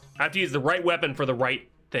 there we go. I have to use the right weapon for the right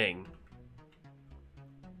thing.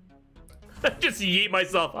 Just yeet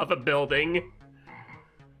myself off a building.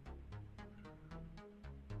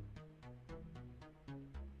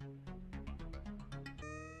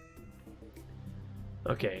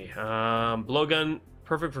 Okay, blowgun,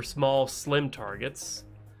 perfect for small, slim targets.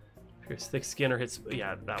 Pierce thick skin or hits.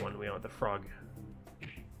 Yeah, that one. We want the frog.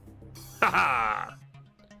 Haha!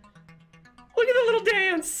 Look at the little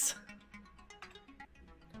dance!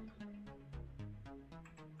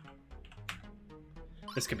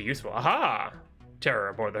 This could be useful. Aha! Terror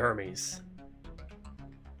aboard the Hermes.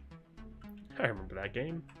 I remember that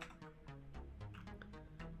game.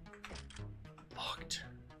 Locked.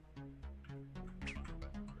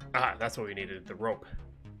 Ah, that's what we needed, the rope.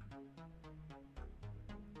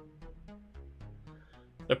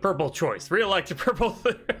 The purple choice. Re-elect the purple...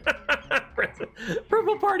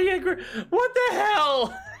 purple party anchor. What the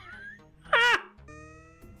hell?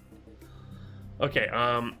 Okay,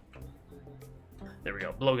 there we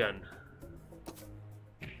go. Blowgun.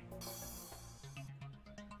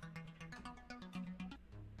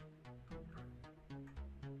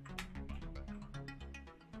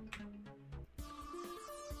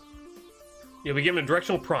 You'll be given a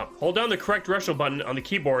directional prompt. Hold down the correct directional button on the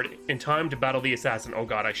keyboard in time to battle the assassin. Oh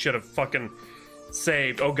god, I should have fucking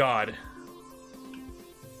saved. Oh god.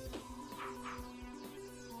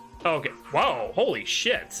 Okay. Whoa, holy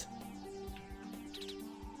shit.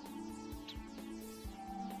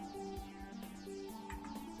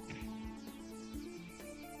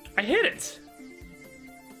 I hit it.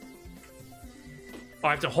 Oh,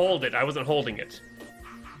 I have to hold it. I wasn't holding it.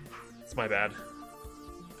 It's my bad.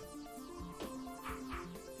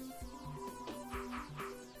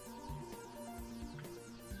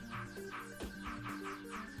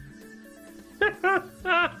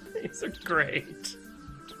 These are great.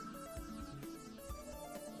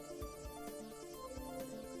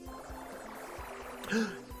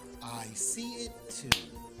 I see it too.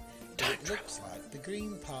 It looks like the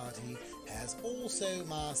Green Party has also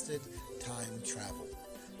mastered time travel.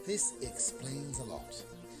 This explains a lot.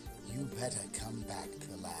 You better come back to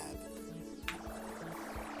the lab.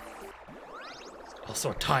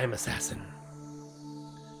 Also a time assassin.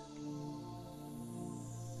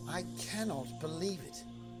 I cannot believe it.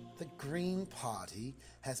 The Green Party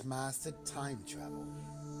has mastered time travel.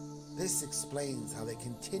 This explains how they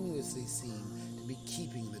continuously seem to be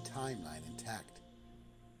keeping the timeline intact.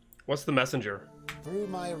 What's the messenger? Through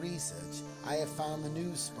my research, I have found the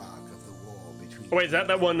new spark of the war between... Oh wait, is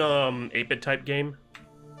that one 8-bit type game?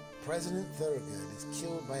 President Thurgood is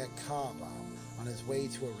killed by a car bomb on his way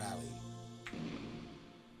to a rally.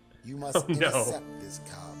 You must intercept this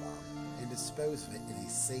car bomb and dispose of it in a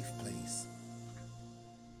safe place.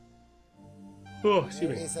 Oh,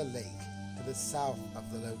 there is a lake to the south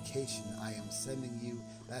of the location I am sending you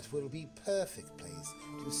that will be perfect place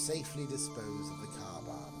to safely dispose of the car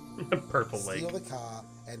bomb. Purple lake. Steal the car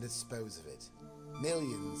and dispose of it.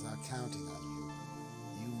 Millions are counting on you.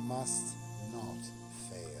 You must not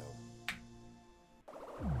fail.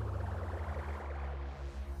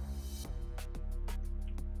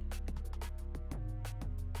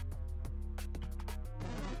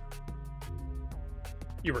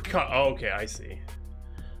 You were cut. Oh, okay, I see.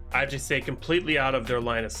 I have to stay completely out of their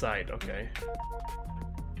line of sight. Okay.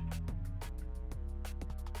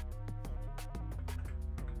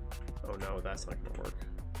 Oh no, that's not gonna work.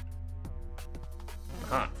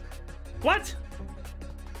 Aha. What?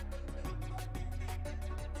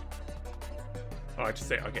 Oh, I have to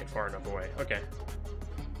stay. Okay, far enough away. Okay.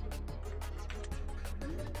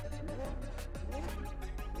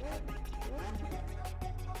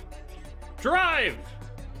 Drive!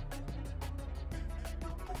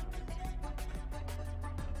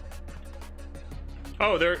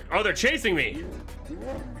 Oh, they're chasing me.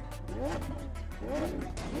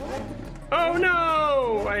 Oh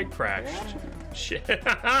no! I crashed. Shit.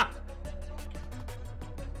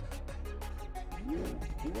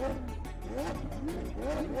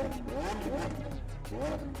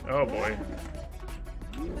 Oh boy.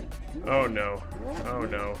 Oh no. Oh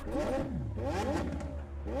no.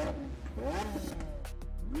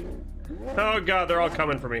 Oh god, they're all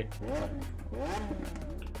coming for me.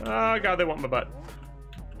 Oh god, they want my butt.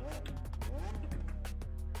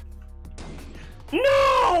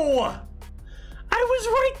 No! I was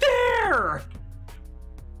right there!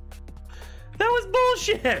 That was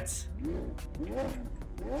bullshit!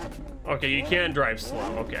 Okay, you can drive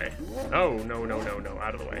slow, okay. Oh, no, no, no, no,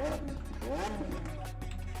 out of the way.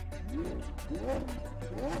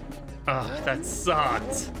 Ah, that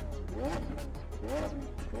sucked.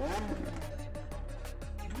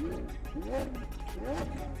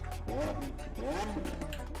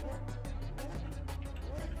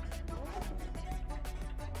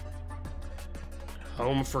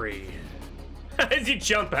 Home free. As you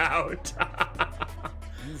jump out.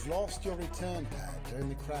 You've lost your return pad during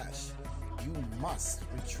the crash. You must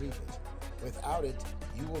retrieve it. Without it,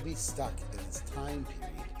 you will be stuck in this time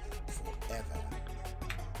period forever.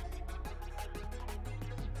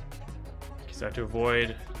 Because I have to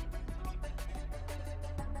avoid.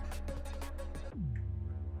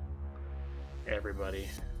 Everybody.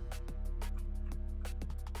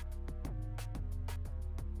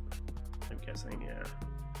 I'm guessing, yeah.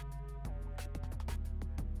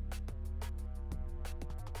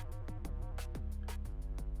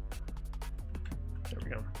 There we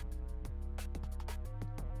go.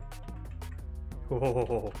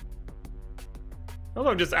 Oh. Oh,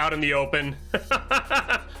 I'm just out in the open.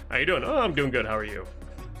 How you doing? Oh, I'm doing good. How are you?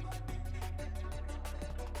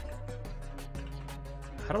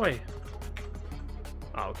 How do I...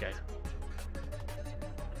 Oh, okay.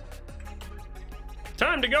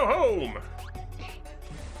 Time to go home!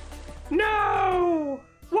 No!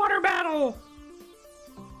 Water battle!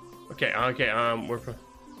 Okay, we're...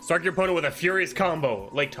 Strike your opponent with a furious combo.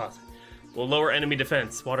 Lake toss. Will lower enemy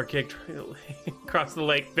defense. Water kick. Across the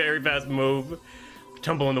lake. Very fast move.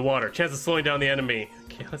 Tumble in the water. Chance of slowing down the enemy.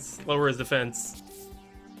 Okay, let's lower his defense.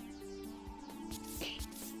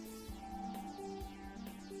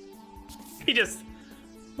 He just...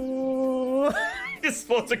 he just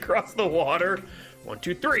floats across the water. 1,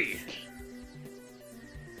 2, 3.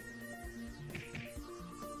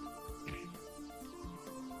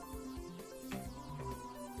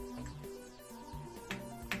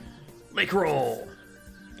 Lake roll.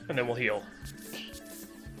 And then we'll heal.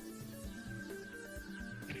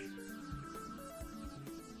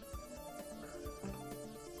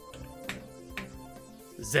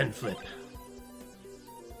 Zen flip.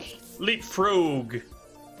 Leapfrog.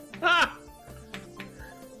 Ah!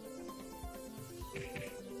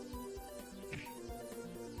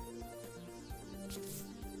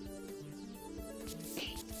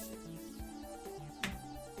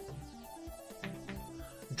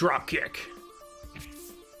 Drop kick.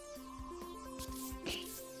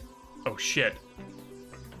 Oh shit.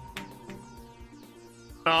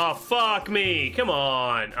 Oh fuck me. Come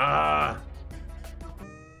on.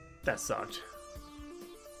 That sucked.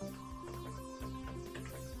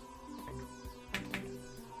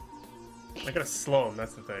 I gotta slow him,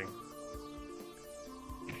 that's the thing.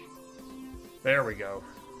 There we go.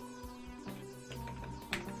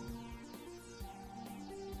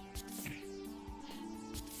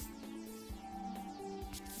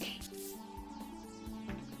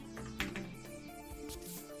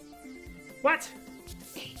 What?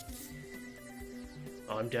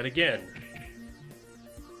 Oh, I'm dead again.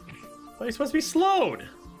 But he's supposed to be slowed.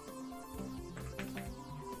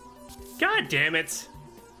 God damn it.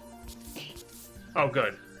 Oh,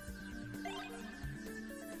 good.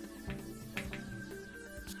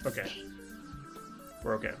 Okay.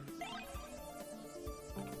 We're okay.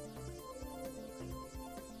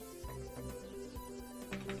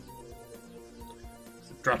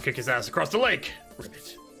 Drop kick his ass across the lake.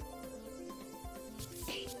 Ribbit.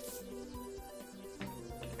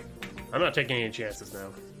 I'm not taking any chances now.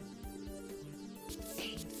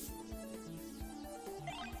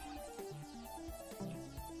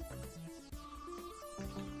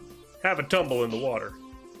 Have a tumble in the water.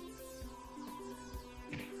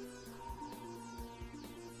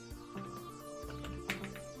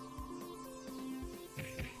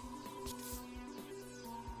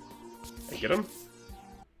 I get him?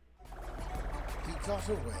 He got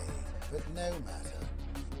away, but no matter.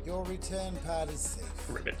 Your return pad is safe.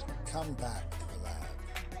 Ribbit. Come back to the lab.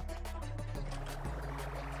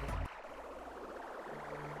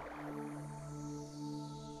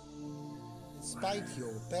 Despite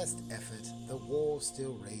your best effort, the war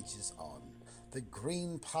still rages on. The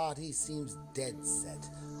Green Party seems dead set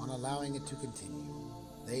on allowing it to continue.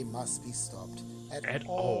 They must be stopped at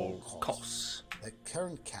all costs. The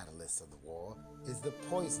current catalyst of the war is the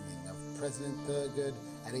poisoning of President Thurgood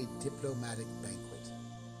at a diplomatic banquet.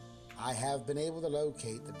 I have been able to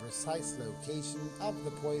locate the precise location of the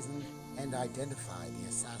poison and identify the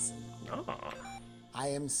assassin. Ah. I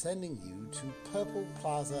am sending you to Purple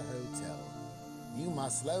Plaza Hotel. You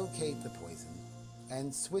must locate the poison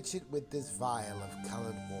and switch it with this vial of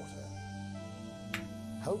colored water.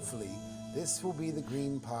 Hopefully, this will be the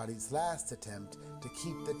Green Party's last attempt to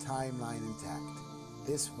keep the timeline intact.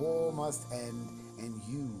 This war must end, and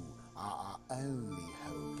you are our only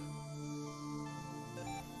hope.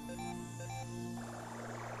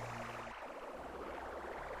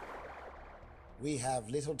 We have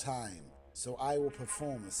little time, so I will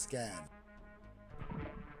perform a scan.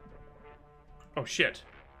 Oh shit.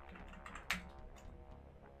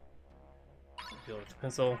 Deal with the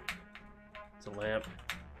pencil. It's a lamp.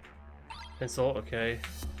 Pencil, okay.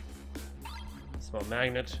 Small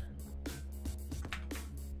magnet.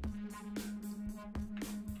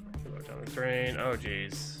 Go down the drain. Oh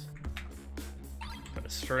jeez. Got a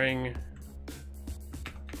string.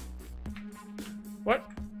 What?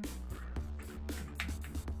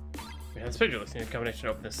 We have spidulous. Need a combination to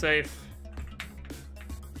open the safe.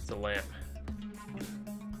 It's a lamp.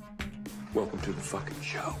 Welcome to the fucking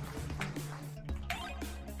show.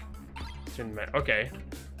 Okay.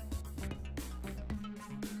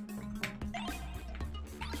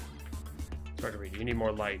 It's hard to read. You need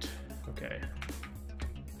more light. Okay.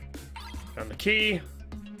 Found the key.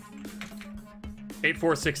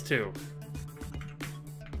 8462.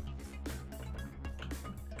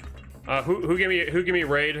 Who gave me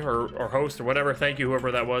raid or host or whatever? Thank you,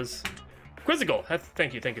 whoever that was. Quizzical.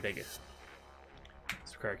 Thank you. Let's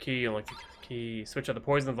require a key. Unlock the key. Switch out the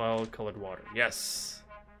poison vial colored water. Yes.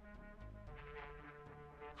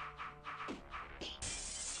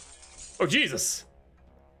 Oh Jesus!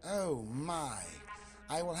 Oh my.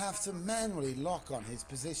 I will have to manually lock on his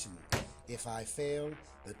position. If I fail,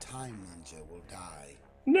 the time ninja will die.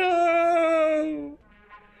 No!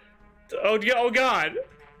 Oh God!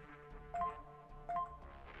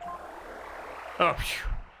 Oh,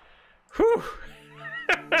 phew.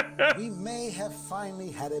 We may have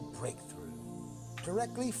finally had a breakthrough.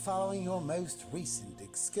 Directly following your most recent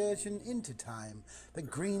excursion into time, the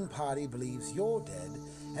Green Party believes you're dead,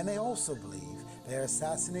 and they also believe their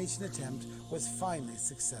assassination attempt was finally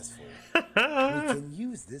successful. We can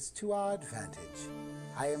use this to our advantage.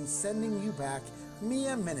 I am sending you back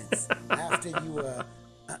mere minutes after you were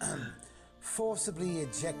forcibly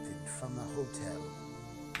ejected from the hotel.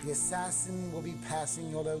 The assassin will be passing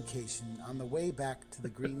your location on the way back to the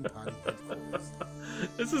Green Party headquarters.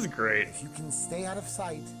 This is great. If you can stay out of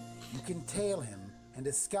sight, you can tail him and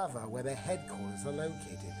discover where their headquarters are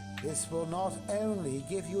located. This will not only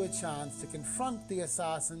give you a chance to confront the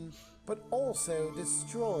assassin, but also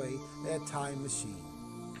destroy their time machine.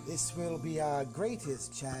 This will be our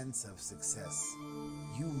greatest chance of success.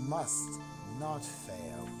 You must not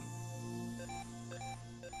fail.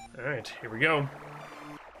 Alright, here we go.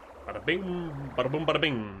 Bada bing, bada boom, bada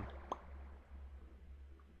bing.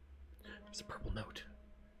 There's a purple note.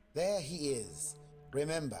 There he is.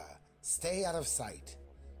 Remember, stay out of sight.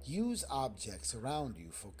 Use objects around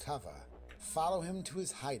you for cover. Follow him to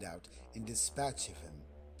his hideout and dispatch of him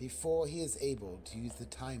before he is able to use the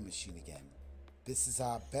time machine again. This is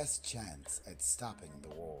our best chance at stopping the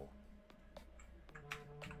war.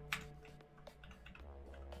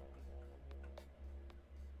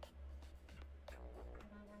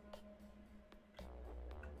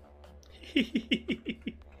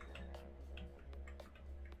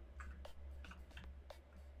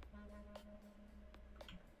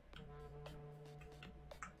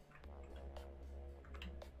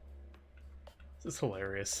 This is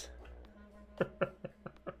hilarious.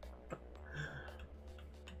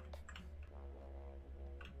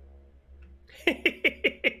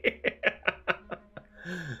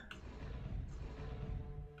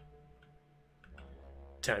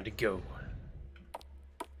 Time to go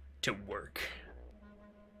to work.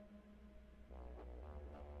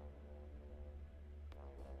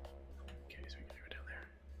 Okay, so we gotta go down there.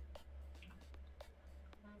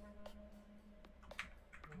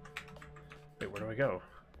 Wait, where do I go?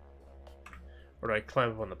 Or do I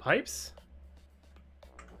climb up on the pipes?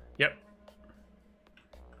 Yep.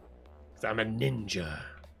 'Cause I'm a ninja.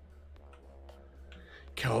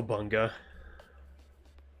 Cowabunga.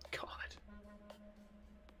 God.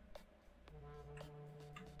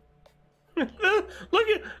 look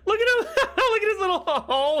at him! Look at his little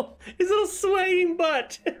hole! His little swaying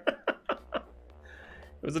butt! It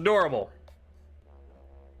was adorable.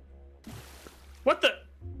 What the?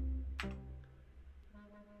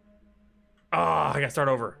 Ah, I gotta start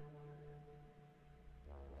over.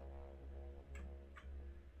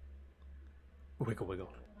 Wiggle,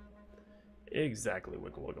 wiggle. Exactly,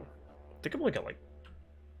 wiggle, wiggle. I think I'm like at like...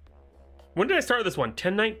 When did I start this one?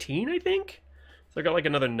 10:19, I think? So I got like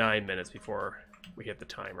another 9 minutes before we hit the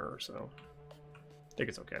timer, so... I think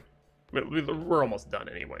it's okay. We're almost done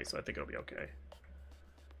anyway, so I think it'll be okay.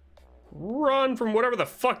 Run from whatever the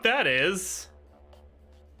fuck that is!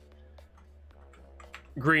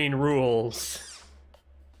 Green rules.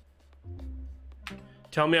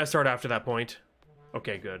 Tell me I start after that point.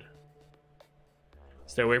 Okay, good.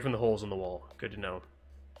 Stay away from the holes in the wall. Good to know.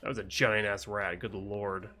 That was a giant ass rat. Good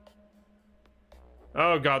lord.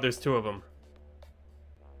 Oh god, there's two of them.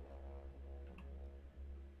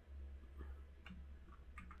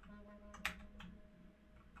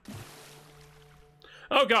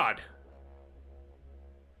 Oh god.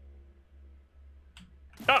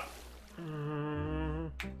 Oh.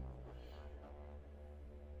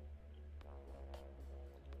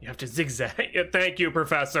 You have to zigzag. Yeah, thank you,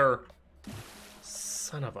 Professor.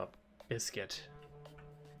 Son of a biscuit.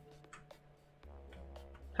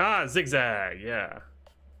 Ah, zigzag, yeah.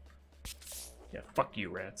 Yeah, fuck you,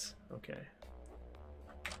 rats. Okay.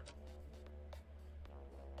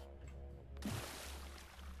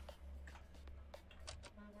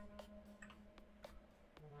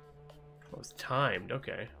 Oh, it's timed,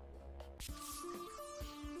 okay.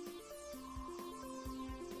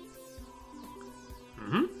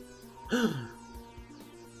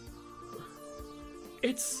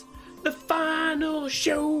 It's the final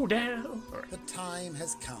showdown. Right. The time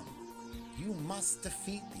has come. You must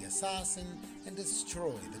defeat the assassin and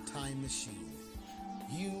destroy the time machine.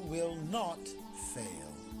 You will not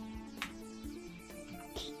fail.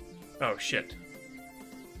 Oh shit.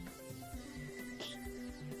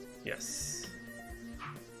 Yes.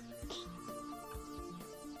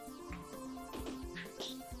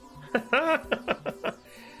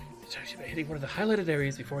 Starts by hitting one of the highlighted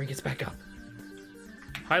areas before he gets back up.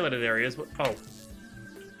 Highlighted areas? Oh.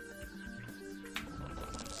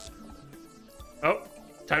 Oh,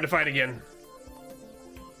 time to fight again.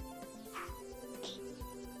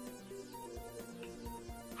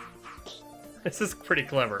 This is pretty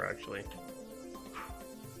clever, actually.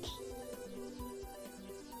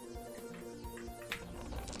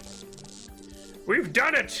 We've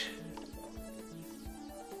done it!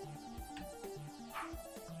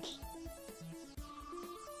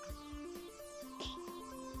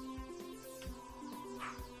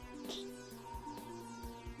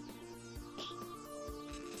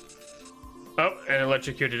 Oh, and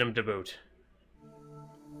electrocuted him to boot.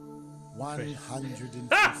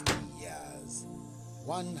 150 years.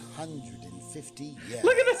 150 years.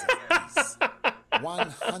 Look at this! of peace.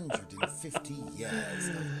 150 years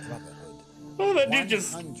of brotherhood. Oh, that dude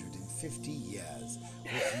just... 150 years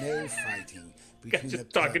with no fighting Guy's between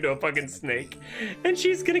just talking to a fucking snake. And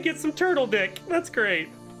she's gonna get some turtle dick. That's great.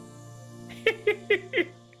 The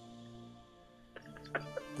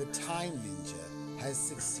time ninja has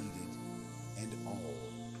succeeded, and all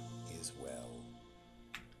is well.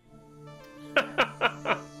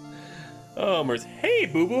 Oh, Mers. Hey,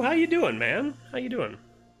 Boo Boo, how you doing, man? How you doing?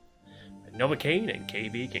 Nova Kane and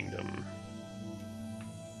KB Kingdom.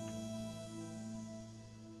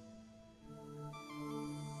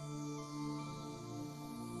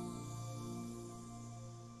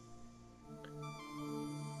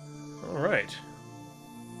 All right.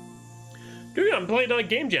 Dude, I'm playing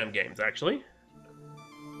Game Jam games, actually.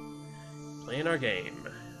 Playing our game.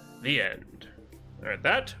 The end. All right,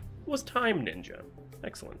 that was Time Ninja.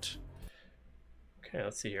 Excellent. Okay,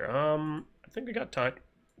 let's see here. I think we got time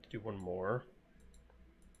to do one more.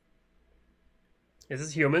 Is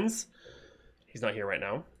this Humans? He's not here right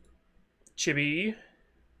now. Chibi.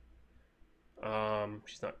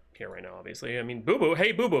 She's not here right now, obviously. I mean, Boo Boo.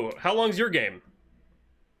 Hey, Boo Boo. How long's your game?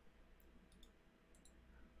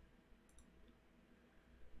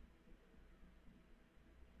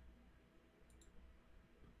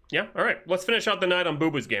 Yeah, all right. Let's finish out the night on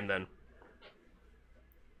Boo Boo's game then.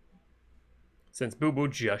 Since Boo Boo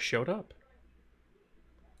just showed up.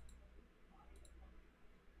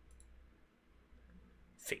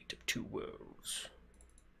 Fate of Two Worlds.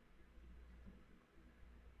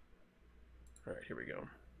 All right, here we go.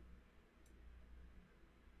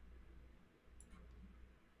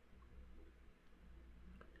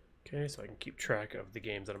 Okay, so I can keep track of the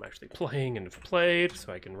games that I'm actually playing and have played,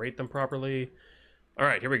 so I can rate them properly. All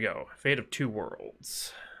right, here we go. Fate of Two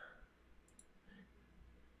Worlds.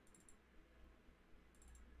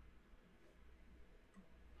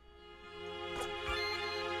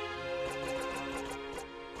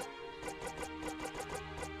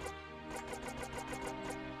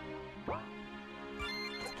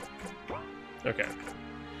 Okay,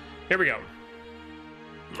 here we go.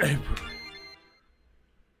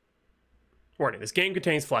 Warning, this game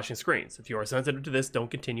contains flashing screens. If you are sensitive to this,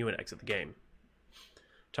 don't continue and exit the game.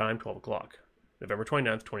 Time, 12 o'clock. November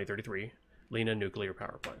 29th, 2033. Lena Nuclear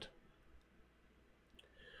Power Plant.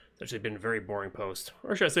 It's actually been a very boring post.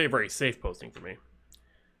 Or should I say a very safe posting for me.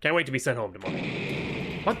 Can't wait to be sent home tomorrow.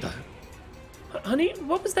 What the? Honey,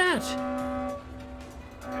 what was that?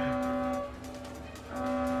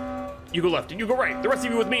 You go left and you go right. The rest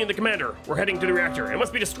of you with me and the commander. We're heading to the reactor. It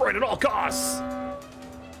must be destroyed at all costs.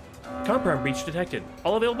 compound breach detected.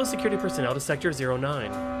 All available security personnel to Sector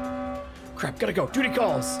 09. Crap, gotta go. Duty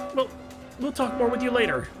calls. Well, we'll talk more with you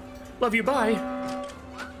later. Love you, bye.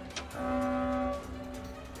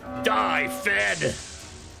 Die, Fed!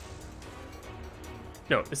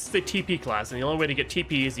 No, this is a TP class, and the only way to get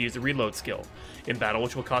TP is to use the reload skill in battle,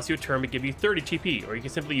 which will cost you a turn but give you 30 TP, or you can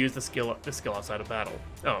simply use the skill outside of battle.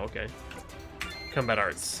 Oh, okay. Combat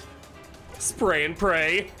arts. Spray and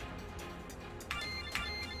pray.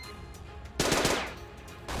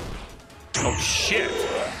 Oh, shit.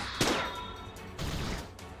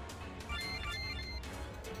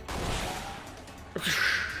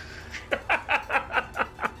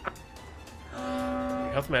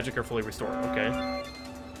 Health magic are fully restored. Okay.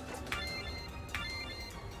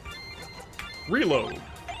 Reload.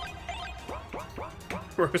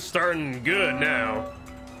 We're starting good now.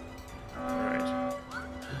 Alright.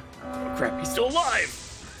 Oh crap, he's still alive!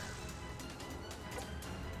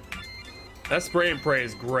 That spray and pray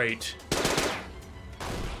is great.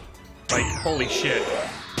 Like, holy shit.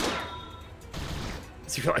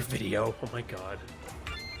 Is your live video? Oh my god.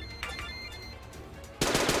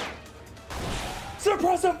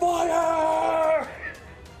 Suppressive fire!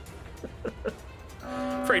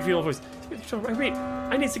 Afraid female voice.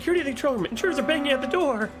 I need security at the control room. Intruders are banging at the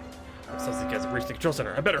door. Sounds like guys have reached the control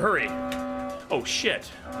center. I better hurry. Oh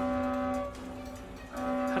shit.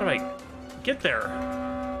 How do I get there?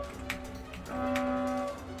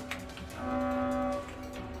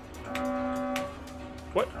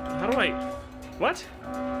 What? How do I? What?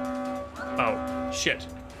 Oh shit.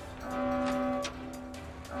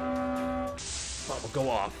 Oh, we'll go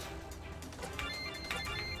off.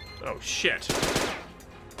 Oh shit.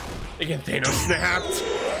 Again, Thanos snapped.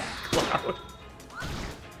 Cloud.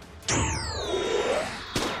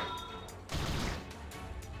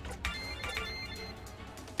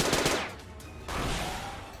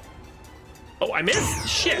 Oh, I missed.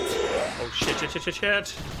 Shit. Oh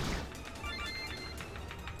shit.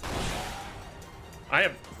 I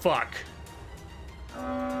have fuck.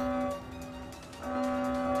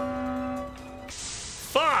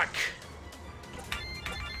 Fuck.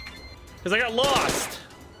 Because I got lost.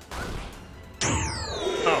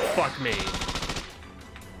 Oh, fuck me.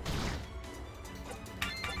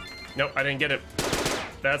 Nope, I didn't get it.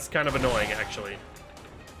 That's kind of annoying, actually.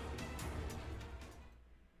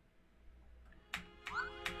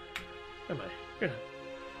 Am I? You're not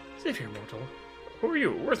safe here, mortal. Who are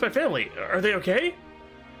you? Where's my family? Are they okay?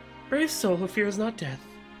 Brave soul who fears not death.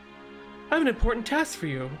 I have an important task for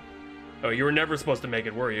you. Oh, you were never supposed to make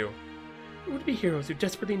it, were you? It would be heroes who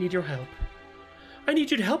desperately need your help. I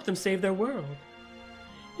need you to help them save their world.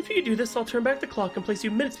 If you could do this, I'll turn back the clock and place you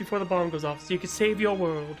minutes before the bomb goes off so you can save your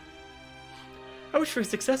world. I wish for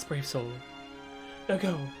success, brave soul. Now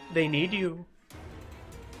go. They need you.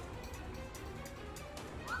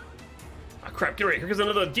 Ah, crap, get ready. Here comes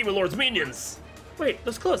another Demon Lord's minions. Wait,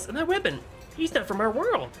 those clothes and that weapon. He's not from our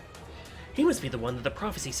world. He must be the one that the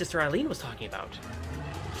prophecy Sister Eileen was talking about.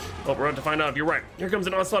 Well, we're about to find out if you're right. Here comes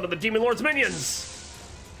an onslaught of the Demon Lord's minions.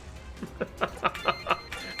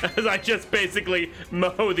 As I just basically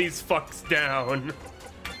mow these fucks down.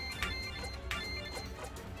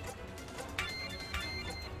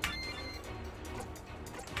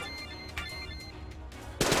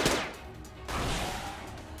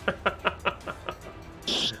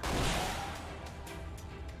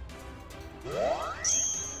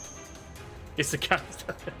 It's the cat,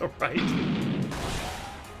 right?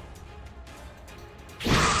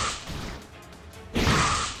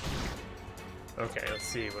 Okay, let's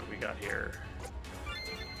see what we got here.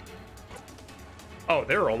 Oh,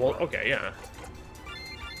 they're almost okay, yeah.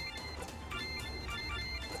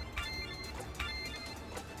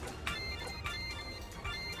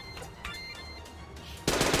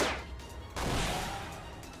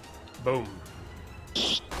 Boom.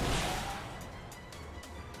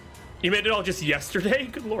 You made it all just yesterday?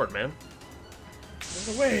 Good lord, man.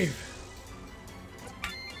 There's a wave.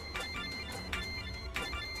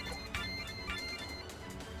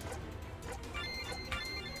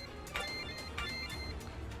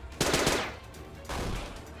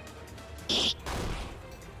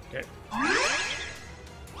 Okay.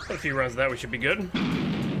 A few rounds of that, we should be good.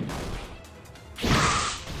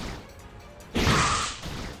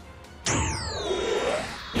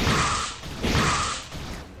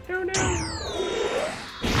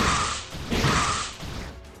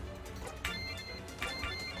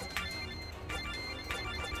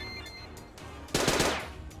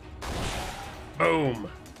 Boom.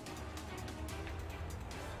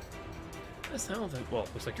 That sounds like, well,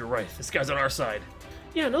 looks like you're right. This guy's on our side.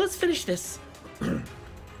 Yeah, now let's finish this.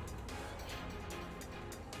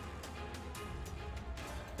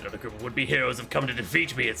 group of would-be heroes have come to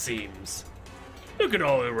defeat me, it seems. Look at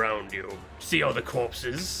all around you. See all the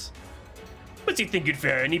corpses? But do you think you'd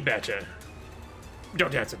fare any better?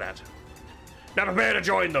 Don't answer that. Now prepare to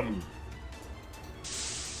join them!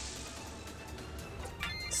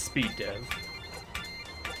 Speed dev.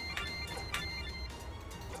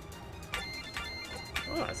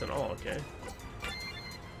 Oh, that's an all, okay.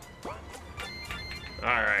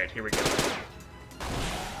 Alright, here we go.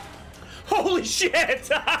 Holy shit!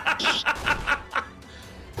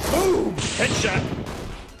 Boom! Headshot!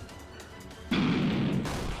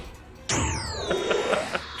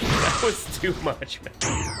 That was too much, man.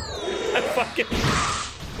 I fucking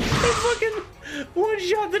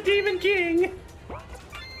one-shot the Demon King!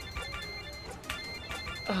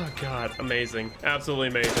 Oh god, amazing. Absolutely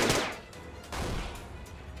amazing.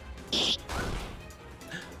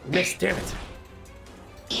 Miss, damn it.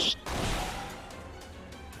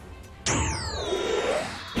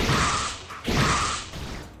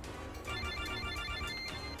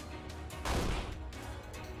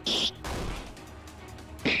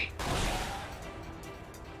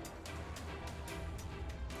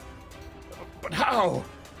 But how?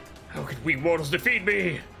 How could we mortals defeat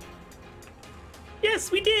me?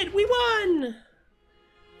 Yes, we did! We won!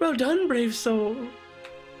 Well done, brave soul.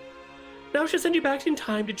 Now I shall send you back in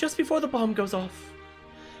time to just before the bomb goes off.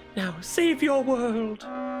 Now, save your world.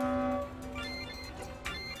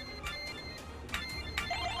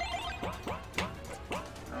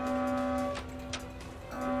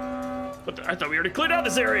 But I thought we already cleared out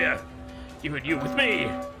this area. You and you with me.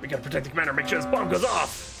 We gotta protect the commander and make sure this bomb goes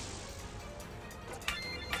off.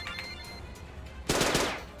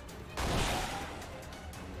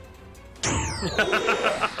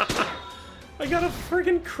 I got a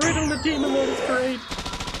friggin' crit on the Demon Lord, it's great.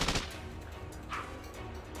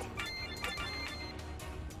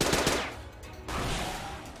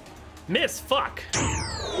 Miss, fuck.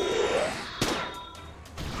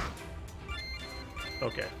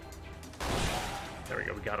 Okay. There we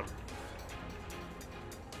go, we got him.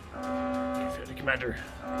 Infinity Commander.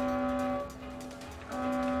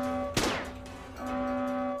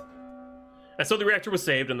 And so the reactor was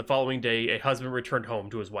saved, and the following day, a husband returned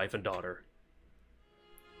home to his wife and daughter.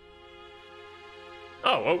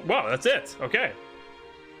 Oh, wow, that's it. Okay.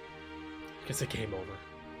 I guess it came over.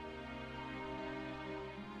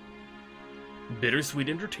 Bittersweet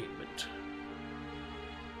entertainment.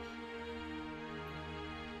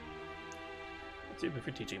 Let's see if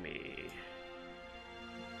you're teaching me.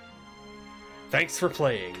 Thanks for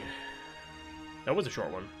playing. That was a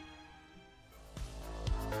short one.